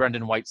maybe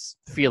Brendan White's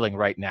feeling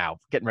right now,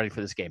 getting ready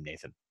for this game,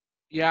 Nathan?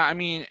 Yeah, I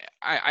mean,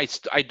 I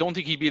don't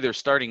think he'd be their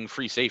starting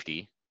free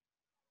safety.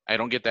 I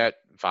don't get that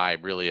vibe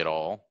really at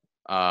all.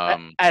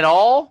 At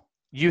all?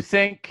 You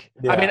think?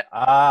 Yeah, I mean,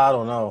 I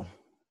don't know.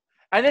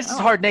 And this is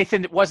hard.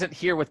 Nathan wasn't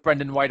here with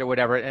Brendan White or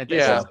whatever, and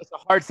it's a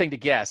hard thing to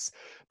guess.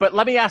 But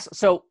let me ask.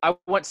 So I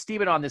want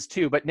Stephen on this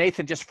too. But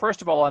Nathan, just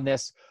first of all on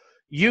this,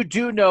 you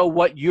do know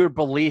what your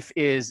belief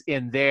is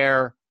in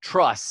their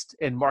trust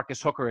in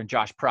Marcus Hooker and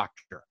Josh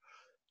Proctor.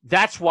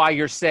 That's why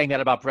you're saying that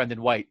about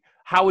Brendan White.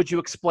 How would you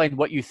explain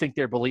what you think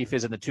their belief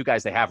is in the two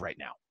guys they have right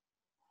now?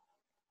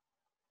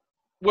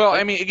 Well,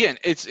 I mean, again,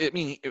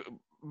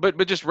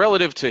 but just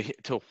relative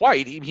to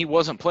White, he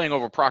wasn't playing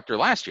over Proctor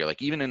last year,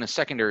 like even in a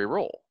secondary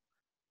role.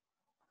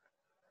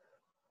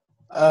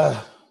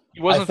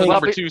 He wasn't the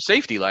number two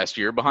safety last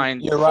year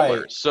behind Fuller.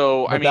 Right.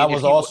 So, but that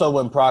was also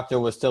when Proctor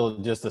was still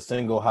just a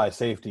single high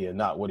safety and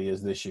not what he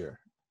is this year.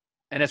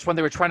 And it's when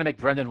they were trying to make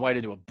Brendan White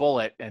into a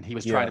bullet, and he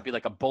was trying to be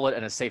like a bullet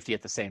and a safety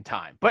at the same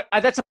time. But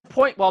that's a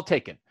point well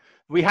taken.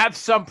 We have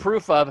some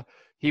proof of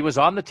he was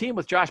on the team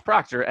with Josh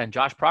Proctor, and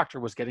Josh Proctor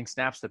was getting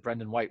snaps that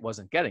Brendan White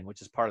wasn't getting,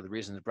 which is part of the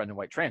reason that Brendan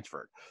White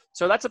transferred.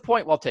 So that's a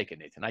point well taken,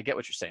 Nathan. I get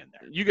what you're saying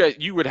there.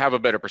 You would have a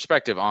better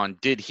perspective on,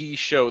 did he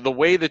show the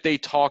way that they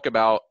talk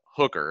about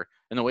Hooker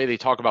and the way they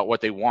talk about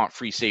what they want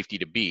free safety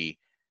to be,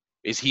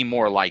 is he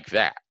more like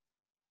that?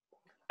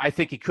 I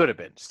think he could have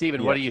been.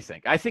 Steven, what do you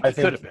think? I think he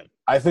could have been.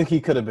 I think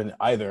he could have been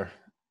either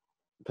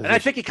position. And I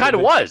think he kind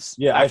of was.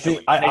 Yeah,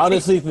 actually.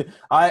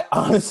 I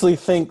honestly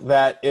think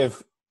that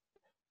if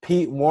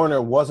Pete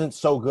Werner wasn't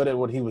so good at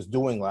what he was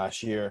doing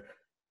last year,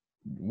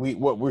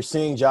 what we're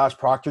seeing Josh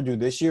Proctor do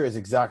this year is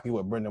exactly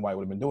what Brendan White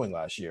would have been doing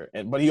last year.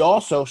 But he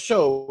also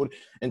showed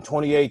in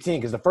 2018,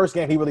 because the first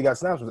game he really got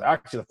snaps was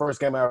actually the first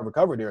game I ever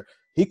covered here.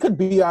 He could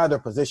be either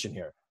position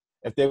here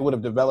if they would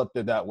have developed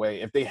it that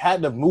way. If they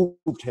hadn't have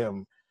moved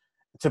him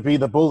to be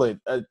the bullet,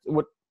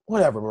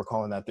 whatever we're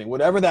calling that thing,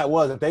 whatever that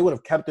was, if they would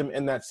have kept him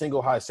in that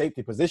single high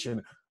safety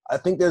position, I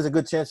think there's a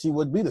good chance he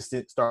would be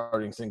the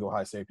starting single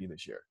high safety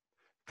this year.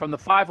 From the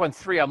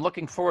 513, I'm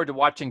looking forward to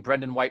watching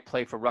Brendan White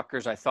play for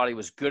Rutgers. I thought he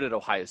was good at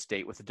Ohio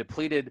State. With the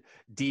depleted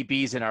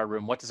DBs in our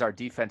room, what does our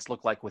defense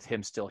look like with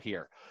him still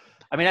here?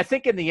 I mean, I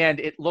think in the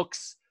end,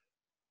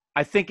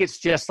 I think it's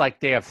just like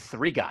they have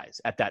three guys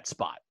at that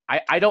spot.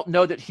 I don't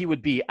know that he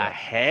would be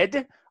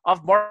ahead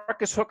of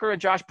Marcus Hooker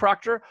and Josh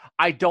Proctor.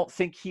 I don't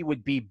think he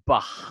would be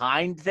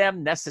behind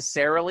them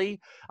necessarily.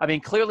 I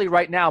mean, clearly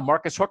right now,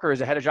 Marcus Hooker is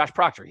ahead of Josh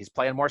Proctor. He's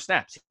playing more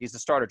snaps. He's the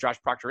starter. Josh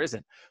Proctor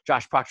isn't.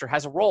 Josh Proctor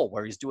has a role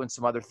where he's doing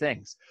some other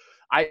things.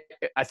 I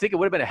think it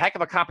would have been a heck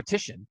of a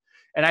competition.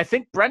 And I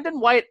think Brendan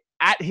White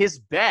at his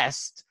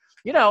best,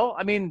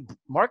 I mean,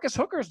 Marcus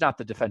Hooker is not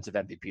the defensive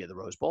MVP of the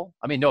Rose Bowl.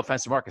 I mean, no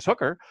offense to Marcus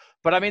Hooker,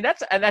 but I mean,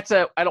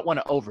 I don't want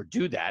to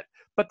overdo that,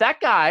 but that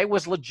guy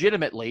was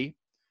legitimately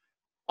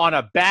on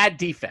a bad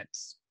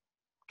defense,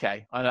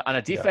 okay, on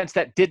a defense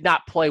that did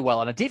not play well,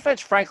 on a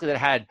defense, frankly, that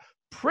had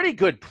pretty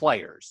good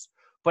players,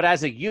 but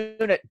as a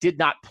unit did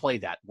not play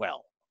that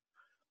well.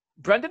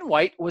 Brendan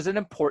White was an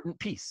important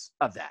piece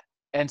of that.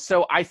 And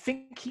so I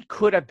think he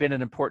could have been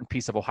an important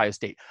piece of Ohio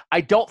State.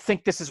 I don't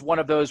think this is one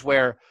of those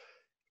where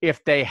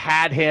if they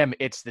had him,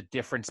 it's the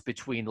difference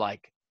between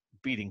like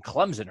beating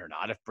Clemson or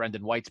not, if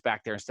Brendan White's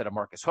back there instead of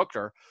Marcus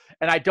Hooker.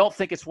 And I don't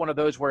think it's one of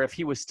those where if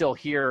he was still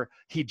here,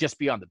 he'd just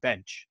be on the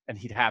bench and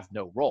he'd have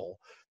no role.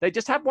 They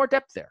just have more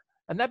depth there,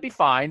 and that'd be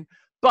fine.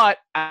 But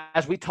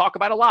as we talk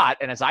about a lot,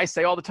 and as I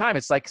say all the time,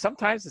 it's like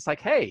sometimes it's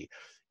like, hey,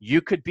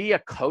 you could be a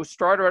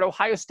co-starter at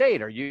Ohio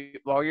State, or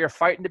you're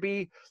fighting to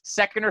be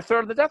second or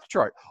third on the depth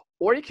chart,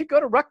 or you could go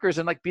to Rutgers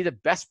and like be the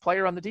best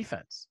player on the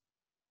defense.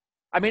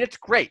 I mean, it's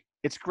great.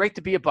 It's great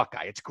to be a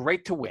Buckeye. It's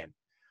great to win.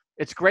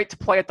 It's great to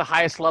play at the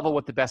highest level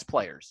with the best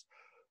players.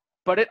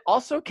 But it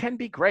also can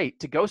be great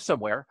to go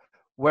somewhere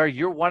where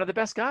you're one of the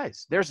best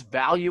guys. There's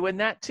value in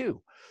that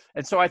too.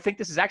 And so I think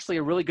this is actually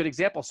a really good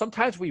example.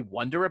 Sometimes we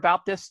wonder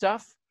about this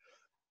stuff.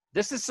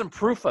 This is some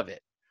proof of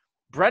it.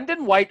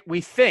 Brendan White, we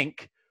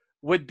think,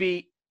 would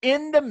be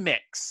in the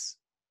mix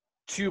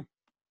to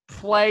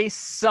play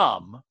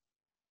some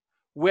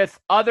with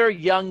other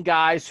young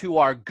guys who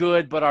are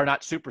good but are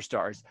not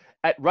superstars.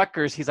 At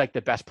Rutgers, he's like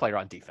the best player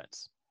on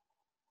defense.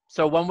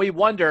 So when we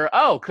wonder,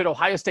 could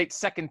Ohio State's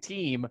second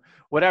team,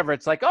 whatever,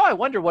 it's like, I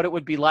wonder what it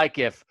would be like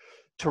if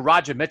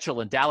Taraja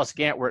Mitchell and Dallas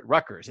Gant were at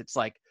Rutgers. It's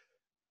like,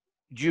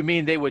 do you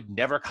mean they would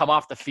never come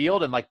off the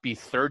field and like be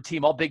third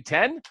team all Big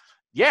Ten?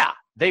 Yeah,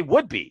 they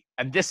would be.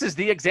 And this is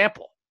the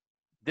example.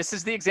 This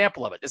is the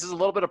example of it. This is a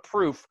little bit of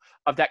proof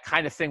of that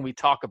kind of thing we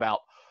talk about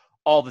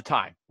all the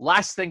time.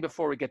 Last thing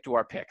before we get to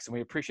our picks, and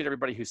we appreciate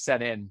everybody who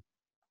sent in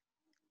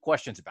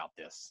questions about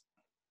this.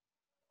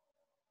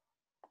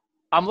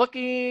 I'm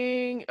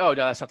looking. Oh,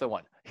 no, that's not the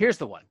one. Here's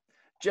the one.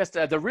 Just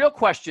the real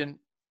question.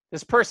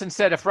 This person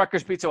said, if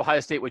Rutgers beats Ohio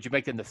State, would you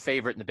make them the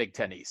favorite in the Big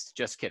Ten East?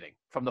 Just kidding.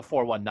 From the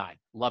 419.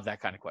 Love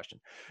that kind of question.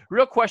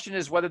 Real question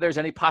is whether there's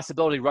any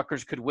possibility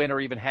Rutgers could win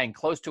or even hang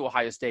close to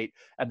Ohio State.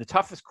 And the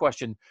toughest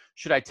question,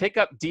 should I take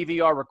up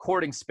DVR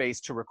recording space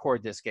to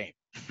record this game?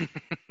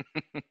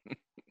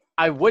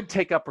 I would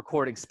take up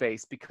recording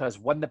space because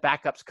when the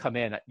backups come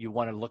in, you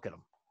want to look at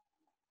them.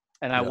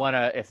 And I want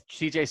to, if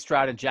CJ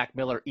Stroud and Jack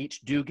Miller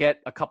each do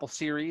get a couple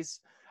series,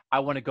 I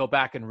want to go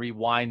back and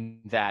rewind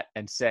that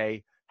and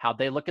say, how'd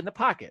they look in the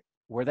pocket?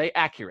 Were they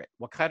accurate?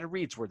 What kind of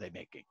reads were they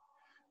making?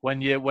 When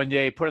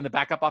they put in the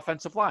backup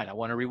offensive line, I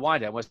want to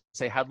rewind it. I want to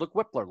say, how'd Luke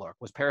Whippler look?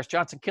 Was Paris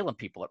Johnson killing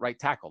people at right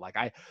tackle?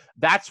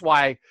 That's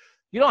why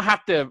you don't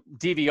have to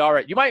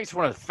DVR it. You might just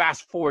want to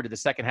fast forward to the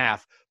second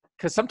half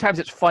because sometimes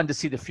it's fun to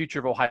see the future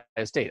of Ohio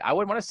State. I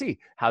would want to see,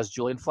 how's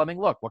Julian Fleming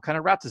look? What kind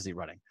of routes is he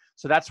running?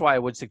 So that's why I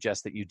would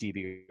suggest that you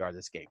DVR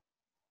this game.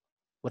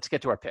 Let's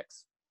get to our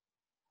picks.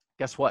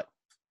 Guess what?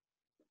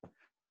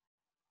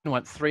 We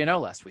went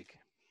 3-0 last week.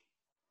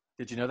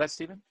 Did you know that,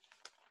 Stephen?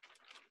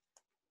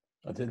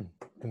 I didn't.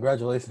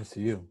 Congratulations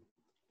to you.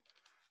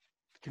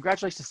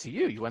 Congratulations to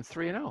you. You went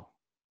 3-0.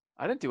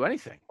 I didn't do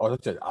anything. Oh,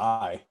 that's it.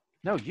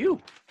 No,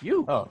 you.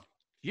 Oh.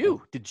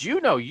 You. Did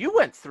you know you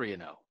went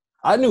 3-0?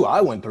 I knew I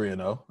went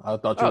 3-0. I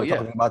thought you were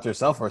talking about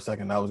yourself for a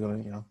second. I was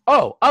going to,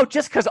 Oh,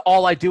 just because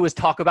all I do is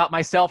talk about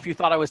myself, you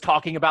thought I was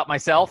talking about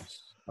myself?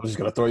 I was just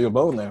going to throw you a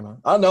bone there, man.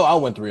 I know I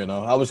went 3-0.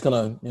 I was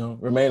going to,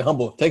 remain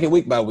humble. Take it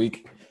week by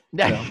week.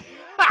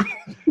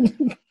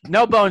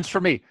 No bones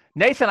for me.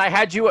 Nathan, I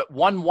had you at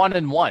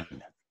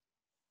 1-1-1.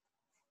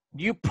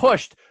 You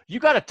pushed. You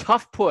got a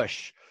tough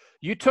push.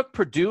 You took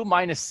Purdue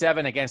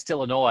 -7 against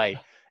Illinois,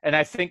 and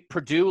I think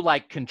Purdue,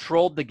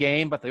 controlled the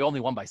game, but they only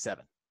won by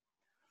 7.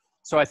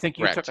 So I think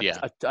you took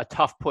a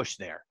tough push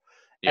there.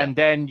 Yeah. And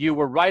then you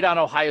were right on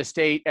Ohio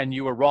State, and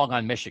you were wrong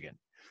on Michigan.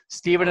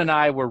 Stephen and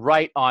I were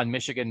right on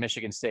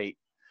Michigan State,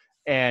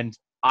 and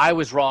I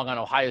was wrong on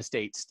Ohio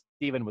State.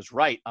 Stephen was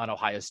right on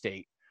Ohio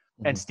State.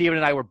 Mm-hmm. And Stephen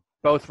and I were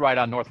both right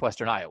on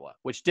Northwestern Iowa,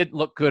 which didn't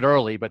look good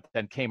early, but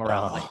then came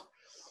around late.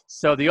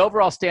 So the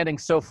overall standing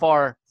so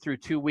far through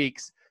 2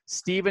 weeks,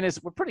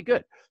 we're pretty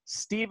good.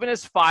 Stephen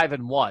is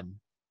 5-1.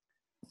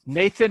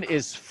 Nathan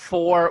is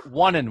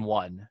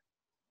 4-1-1.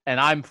 And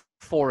I'm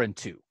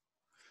 4-2.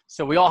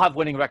 So we all have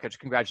winning records.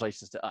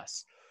 Congratulations to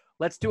us.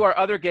 Let's do our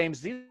other games.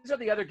 These are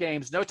the other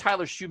games. No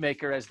Tyler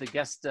Shoemaker as the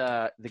guest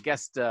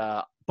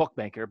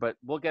bookmaker, but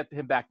we'll get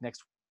him back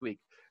next week.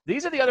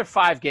 These are the other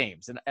 5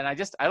 games, and I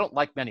don't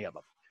like many of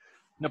them.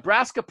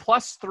 Nebraska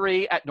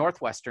 +3 at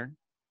Northwestern.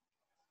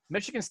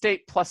 Michigan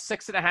State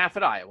 +6.5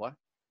 at Iowa.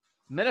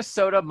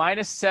 Minnesota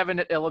 -7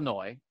 at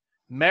Illinois.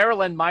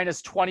 Maryland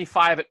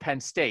 -25 at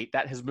Penn State.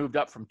 That has moved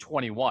up from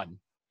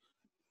 21.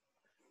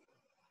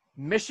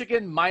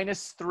 Michigan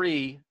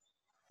 -3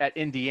 at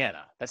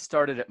Indiana. That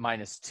started at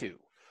 -2.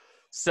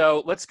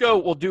 So let's go.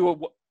 We'll do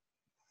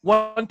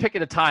one pick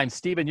at a time.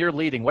 Steven, you're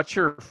leading. What's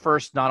your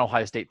first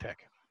non-Ohio State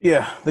pick?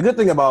 Yeah, the good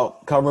thing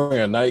about covering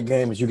a night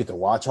game is you get to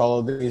watch all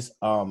of these.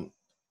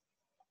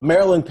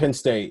 Maryland, Penn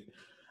State.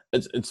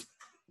 It's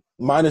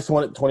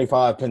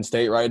 -125 Penn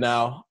State right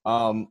now.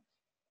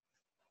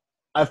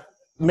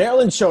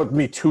 Maryland showed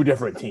me 2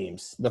 different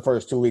teams the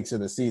first 2 weeks of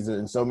the season,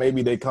 and so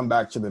maybe they come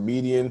back to the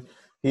median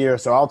here.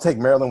 So I'll take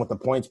Maryland with the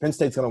points. Penn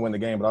State's going to win the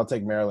game, but I'll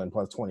take Maryland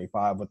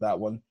 +25 with that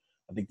one.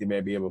 I think they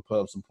may be able to put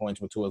up some points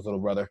with Tua's little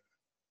brother.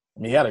 I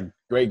mean, he had a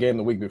great game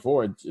the week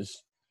before. It's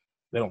just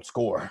they don't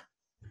score.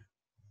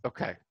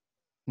 Okay.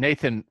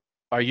 Nathan,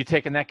 are you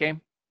taking that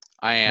game?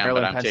 I am,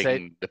 Maryland, but I'm Penn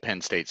taking State? the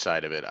Penn State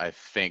side of it. I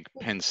think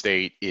Penn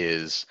State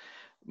is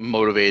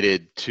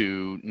motivated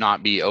to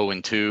not be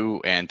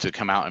 0-2 and to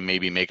come out and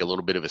maybe make a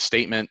little bit of a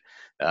statement.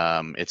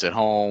 It's at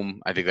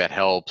home. I think that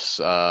helps.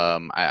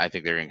 I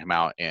think they're going to come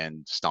out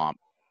and stomp.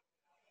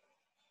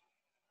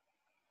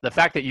 The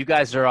fact that you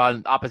guys are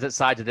on opposite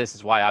sides of this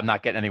is why I'm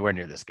not getting anywhere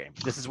near this game.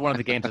 This is one of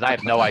the games that I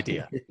have no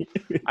idea.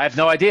 I have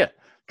no idea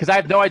because I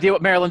have no idea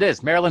what Maryland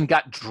is. Maryland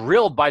got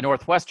drilled by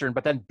Northwestern,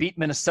 but then beat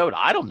Minnesota.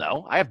 I don't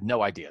know. I have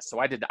no idea. So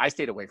I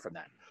stayed away from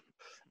that.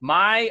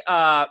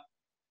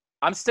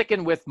 I'm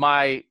sticking with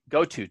my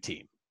go-to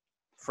team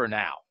for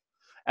now.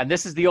 And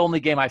this is the only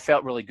game I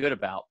felt really good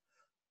about.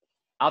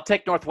 I'll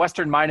take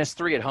Northwestern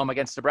 -3 at home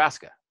against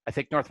Nebraska. I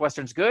think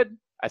Northwestern's good.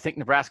 I think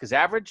Nebraska's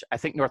average. I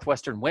think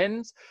Northwestern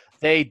wins.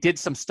 They did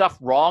some stuff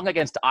wrong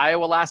against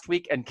Iowa last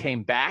week and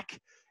came back.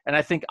 And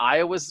I think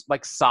Iowa's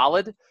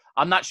solid.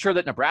 I'm not sure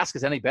that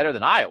Nebraska's any better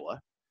than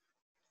Iowa.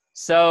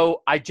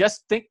 So I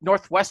just think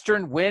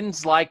Northwestern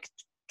wins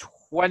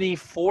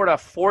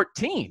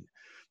 24-14.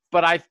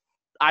 But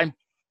I'm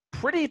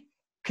pretty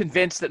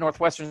convinced that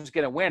Northwestern is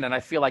going to win, and I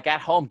feel like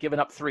at home giving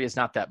up 3 is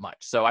not that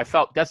much. So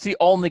that's the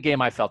only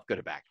game I felt good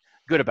about.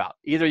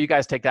 Either of you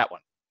guys take that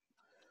one.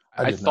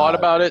 I thought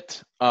about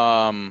it.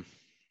 I'm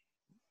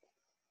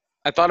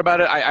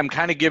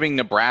kind of giving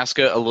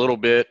Nebraska a little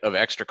bit of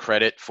extra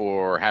credit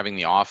for having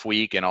the off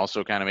week and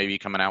also kind of maybe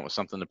coming out with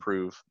something to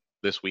prove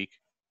this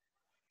week,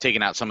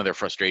 taking out some of their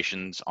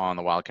frustrations on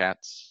the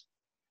Wildcats.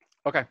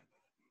 Okay.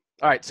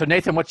 All right. So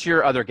Nathan, what's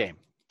your other game?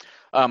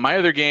 My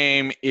other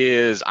game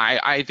is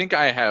I think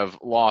I have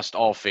lost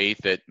all faith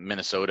that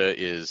Minnesota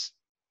is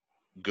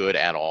good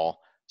at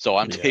all. So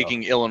I'm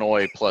taking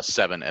Illinois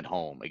 +7 at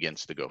home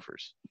against the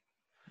Gophers.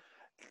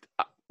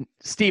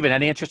 Steven,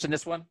 any interest in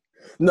this one?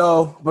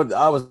 No, but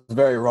I was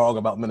very wrong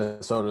about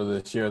Minnesota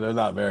this year. They're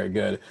not very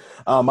good.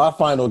 My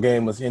final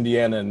game was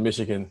Indiana and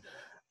Michigan.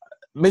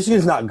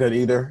 Michigan's not good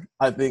either.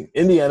 I think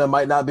Indiana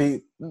might not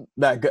be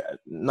that good,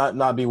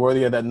 not be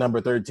worthy of that number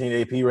 13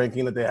 AP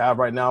ranking that they have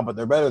right now, but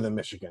they're better than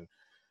Michigan.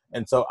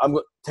 And so I'm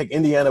going to take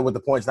Indiana with the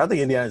points. I think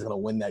Indiana's going to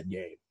win that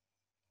game.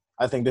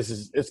 I think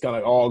it's going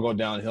to all go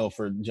downhill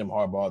for Jim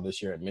Harbaugh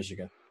this year at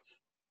Michigan.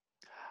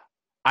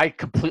 I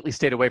completely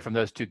stayed away from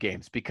those 2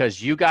 games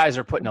because you guys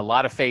are putting a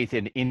lot of faith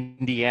in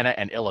Indiana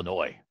and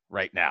Illinois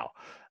right now.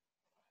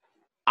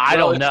 I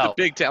don't know. The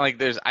Big Ten, I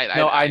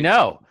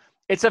know.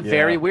 It's a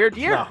very weird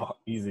year. It's not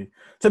easy.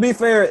 To be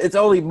fair, it's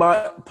only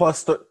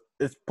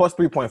it's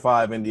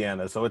 +3.5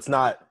 Indiana, so it's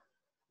not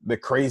the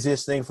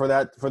craziest thing for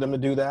them to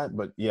do that.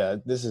 But yeah,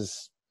 this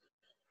is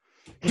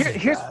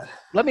here's.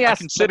 Let me ask.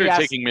 I consider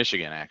taking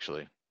Michigan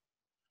actually.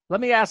 Let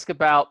me ask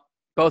about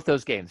both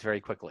those games very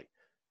quickly.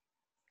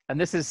 And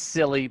this is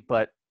silly,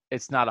 but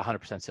it's not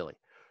 100% silly.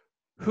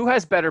 Who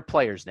has better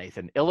players,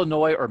 Nathan,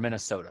 Illinois or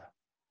Minnesota?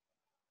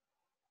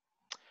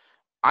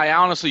 I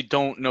honestly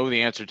don't know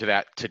the answer to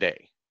that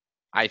today.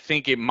 I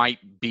think it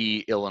might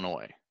be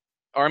Illinois.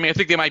 Or, I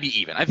think they might be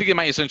even. I think they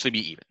might essentially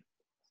be even.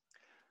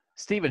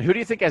 Steven, who do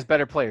you think has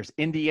better players,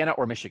 Indiana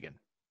or Michigan?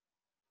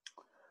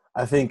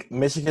 I think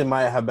Michigan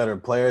might have better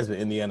players, but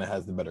Indiana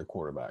has the better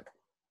quarterback.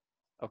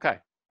 Okay.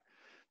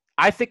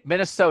 I think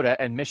Minnesota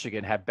and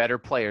Michigan have better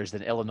players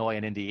than Illinois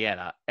and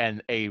Indiana,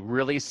 and a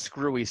really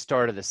screwy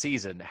start of the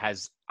season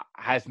has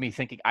me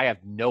thinking I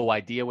have no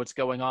idea what's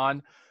going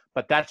on,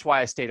 but that's why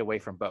I stayed away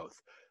from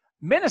both.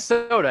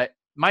 Minnesota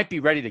might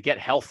be ready to get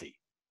healthy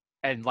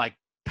and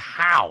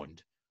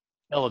pound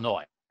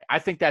Illinois. I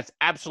think that's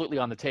absolutely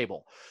on the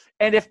table.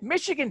 And if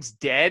Michigan's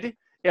dead,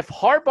 if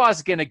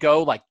Harbaugh's going to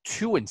go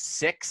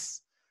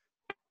 2-6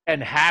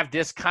 and have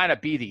this kind of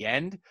be the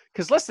end,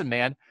 because listen,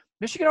 man,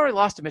 Michigan already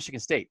lost to Michigan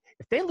State.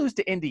 If they lose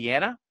to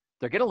Indiana,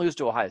 they're going to lose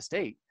to Ohio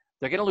State.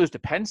 They're going to lose to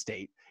Penn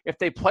State. If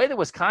they play the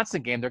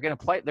Wisconsin game, they're going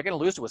to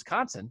lose to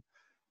Wisconsin.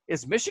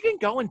 Is Michigan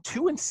going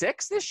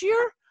 2-6 this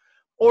year?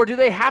 Or do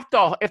they have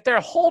to, if they're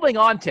holding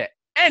on to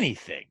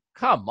anything,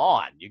 come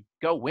on, you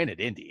go win at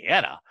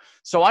Indiana.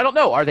 So I don't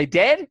know. Are they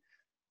dead?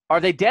 Are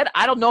they dead?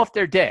 I don't know if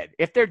they're dead.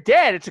 If they're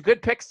dead, it's a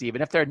good pick,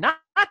 Steven. If they're not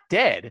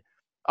dead,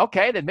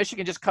 okay, then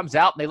Michigan just comes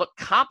out and they look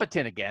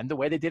competent again the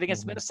way they did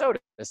against Minnesota.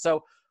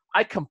 So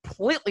I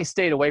completely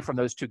stayed away from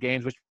those two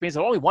games, which means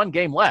there's only one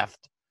game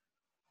left.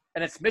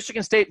 And it's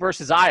Michigan State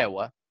versus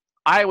Iowa.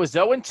 Iowa's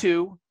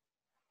 0-2.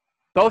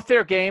 Both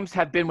their games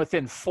have been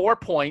within 4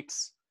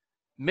 points.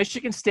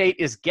 Michigan State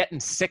is getting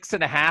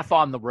 6.5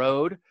 on the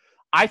road.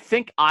 I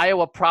think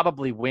Iowa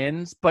probably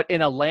wins, but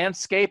in a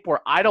landscape where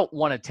I don't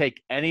want to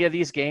take any of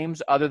these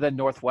games other than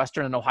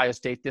Northwestern and Ohio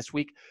State this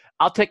week,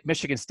 I'll take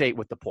Michigan State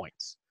with the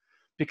points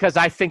because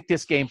I think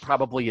this game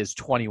probably is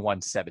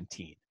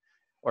 21-17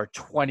 or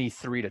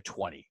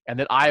 23-20, and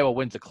that Iowa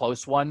wins a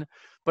close one.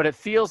 But it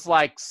feels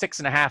like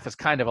 6.5 is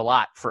kind of a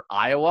lot for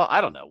Iowa.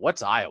 I don't know.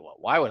 What's Iowa?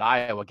 Why would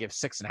Iowa give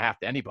 6.5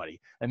 to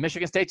anybody? And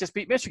Michigan State just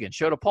beat Michigan,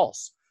 showed a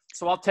pulse.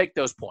 So I'll take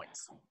those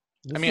points.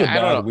 I mean, I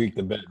don't know. Week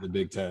to bet the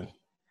Big Ten.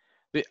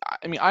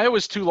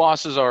 Iowa's 2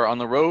 losses are on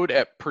the road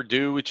at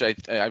Purdue, which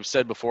I've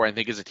said before, I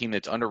think is a team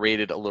that's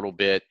underrated a little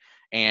bit,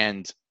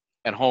 and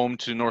at home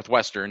to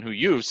Northwestern, who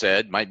you've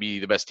said might be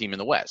the best team in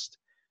the West.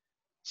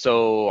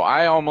 So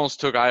I almost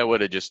took Iowa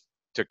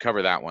to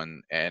cover that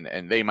one,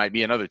 and they might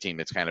be another team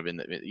that's kind of in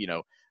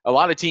the, a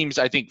lot of teams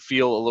I think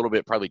feel a little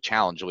bit probably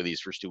challenged the way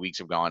these first 2 weeks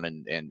have gone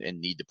and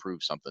need to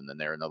prove something, and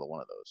they're another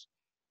one of those.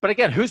 But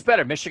again, who's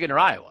better, Michigan or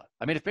Iowa?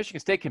 I mean, if Michigan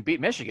State can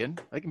beat Michigan,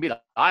 they can beat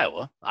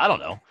Iowa. I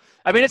don't know.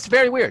 I mean, it's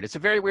very weird. It's a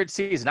very weird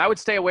season. I would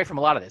stay away from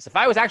a lot of this. If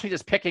I was actually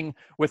just picking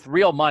with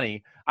real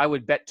money, I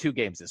would bet 2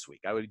 games this week.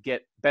 I would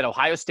bet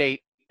Ohio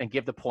State and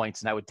give the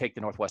points, and I would take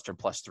the Northwestern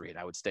 +3, and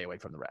I would stay away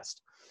from the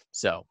rest.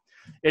 So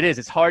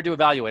it's hard to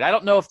evaluate. I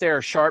don't know if there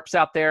are sharps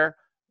out there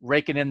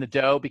raking in the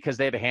dough because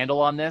they have a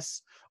handle on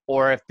this,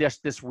 or if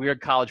this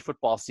weird college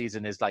football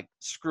season is like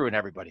screwing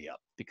everybody up,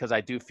 because I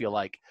do feel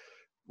like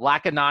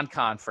lack of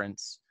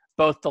non-conference,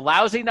 both the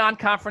lousy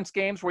non-conference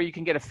games where you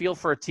can get a feel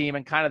for a team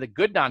and kind of the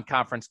good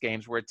non-conference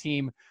games where a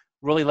team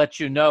really lets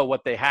you know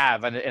what they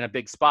have in a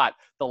big spot.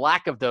 The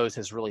lack of those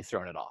has really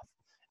thrown it off.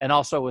 And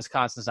also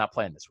Wisconsin's not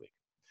playing this week.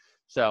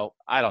 So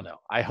I don't know.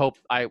 I hope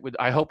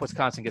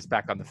Wisconsin gets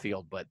back on the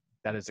field, but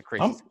that is a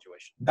crazy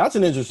situation. That's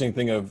an interesting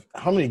thing of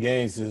how many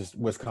games does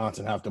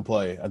Wisconsin have to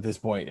play at this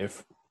point?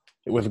 If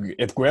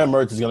Graham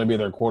Mertz is going to be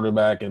their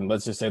quarterback, and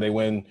let's just say they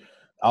win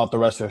out the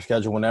rest of their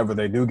schedule whenever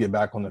they do get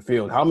back on the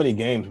field, how many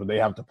games would they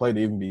have to play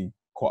to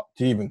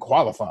even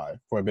qualify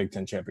for a Big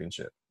Ten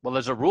championship? Well,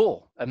 there's a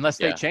rule unless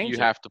they change it.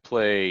 You have to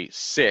play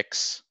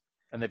 6,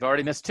 and they've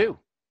already missed 2.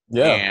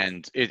 Yeah,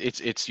 and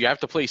it's you have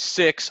to play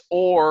 6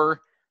 or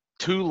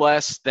 2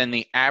 less than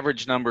the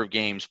average number of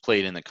games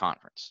played in the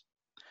conference.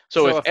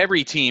 So if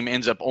every team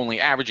ends up only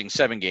averaging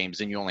 7 games,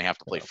 then you only have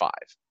to play 5.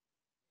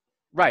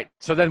 Right.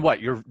 So then what?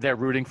 They're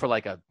rooting for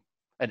like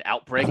an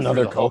outbreak for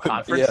the whole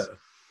conference. Yeah.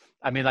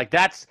 I mean, like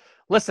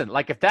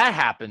like if that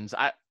happens,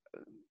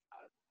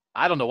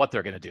 I don't know what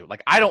they're going to do.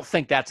 Like, I don't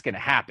think that's going to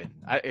happen.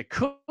 It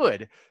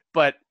could,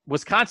 but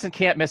Wisconsin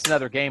can't miss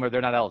another game or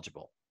they're not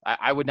eligible.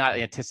 I would not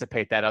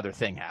anticipate that other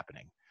thing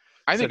happening.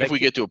 I think if we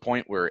get to a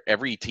point where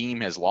every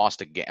team has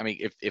lost a game, I mean,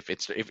 if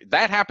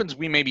that happens,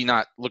 we may be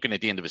not looking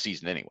at the end of a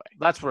season anyway.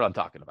 That's what I'm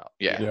talking about.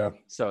 Yeah.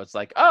 So it's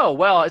like, oh,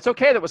 well, it's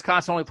okay that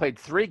Wisconsin only played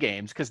 3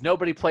 games because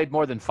nobody played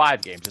more than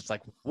 5 games. It's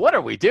like, what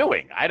are we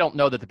doing? I don't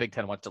know that the Big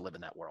Ten wants to live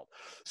in that world.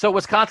 So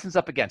Wisconsin's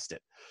up against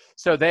it.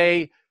 So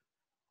this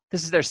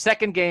is their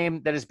second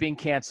game that is being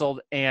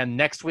canceled, and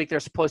next week they're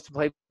supposed to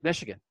play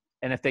Michigan.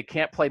 And if they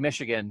can't play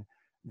Michigan,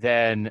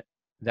 then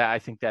I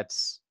think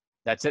that's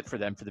it for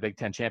them for the Big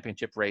Ten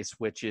championship race,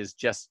 which is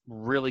just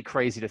really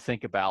crazy to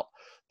think about,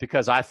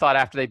 because I thought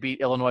after they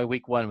beat Illinois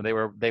week 1,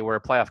 they were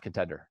a playoff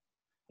contender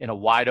in a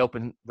wide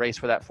open race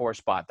for that 4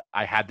 spot.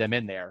 I had them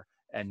in there,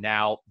 and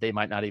now they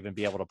might not even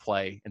be able to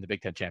play in the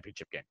Big Ten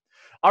championship game.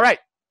 All right,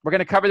 we're going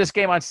to cover this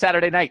game on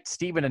Saturday night.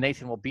 Steven and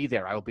Nathan will be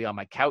there. I will be on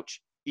my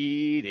couch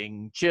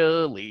eating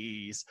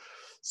chilies.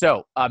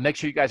 So make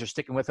sure you guys are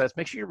sticking with us.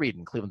 Make sure you're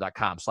reading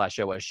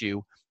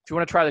cleveland.com/OSU. If you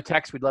want to try the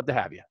text, we'd love to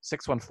have you.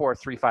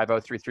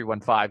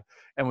 614-350-3315.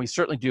 And we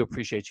certainly do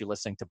appreciate you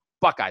listening to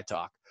Buckeye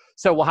Talk.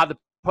 So we'll have the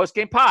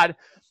post-game pod.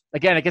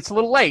 Again, it gets a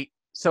little late,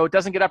 so it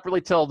doesn't get up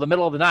really till the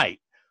middle of the night,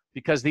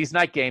 because these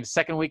night games,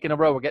 second week in a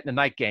row, we're getting a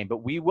night game.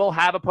 But we will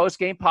have a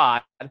post-game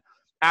pod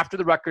after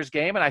the Rutgers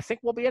game, and I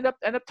think we'll end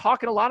up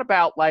talking a lot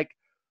about, like,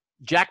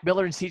 Jack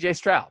Miller and C.J.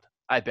 Stroud.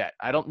 I bet.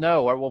 I don't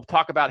know. Or we'll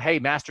talk about, hey,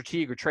 Master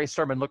Teague or Trey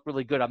Sermon look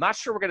really good. I'm not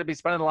sure we're going to be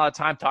spending a lot of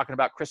time talking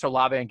about Chris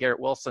Olave and Garrett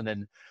Wilson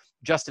and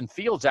Justin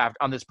Fields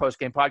on this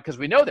post-game pod, because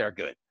we know they're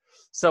good.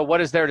 So what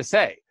is there to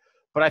say?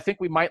 But I think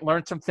we might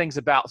learn some things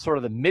about sort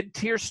of the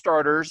mid-tier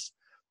starters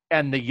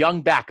and the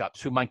young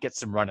backups who might get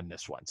some run in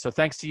this one. So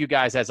thanks to you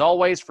guys, as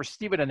always. For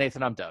Steven and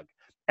Nathan, I'm Doug.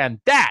 And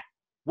that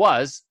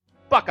was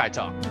Buckeye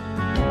Talk.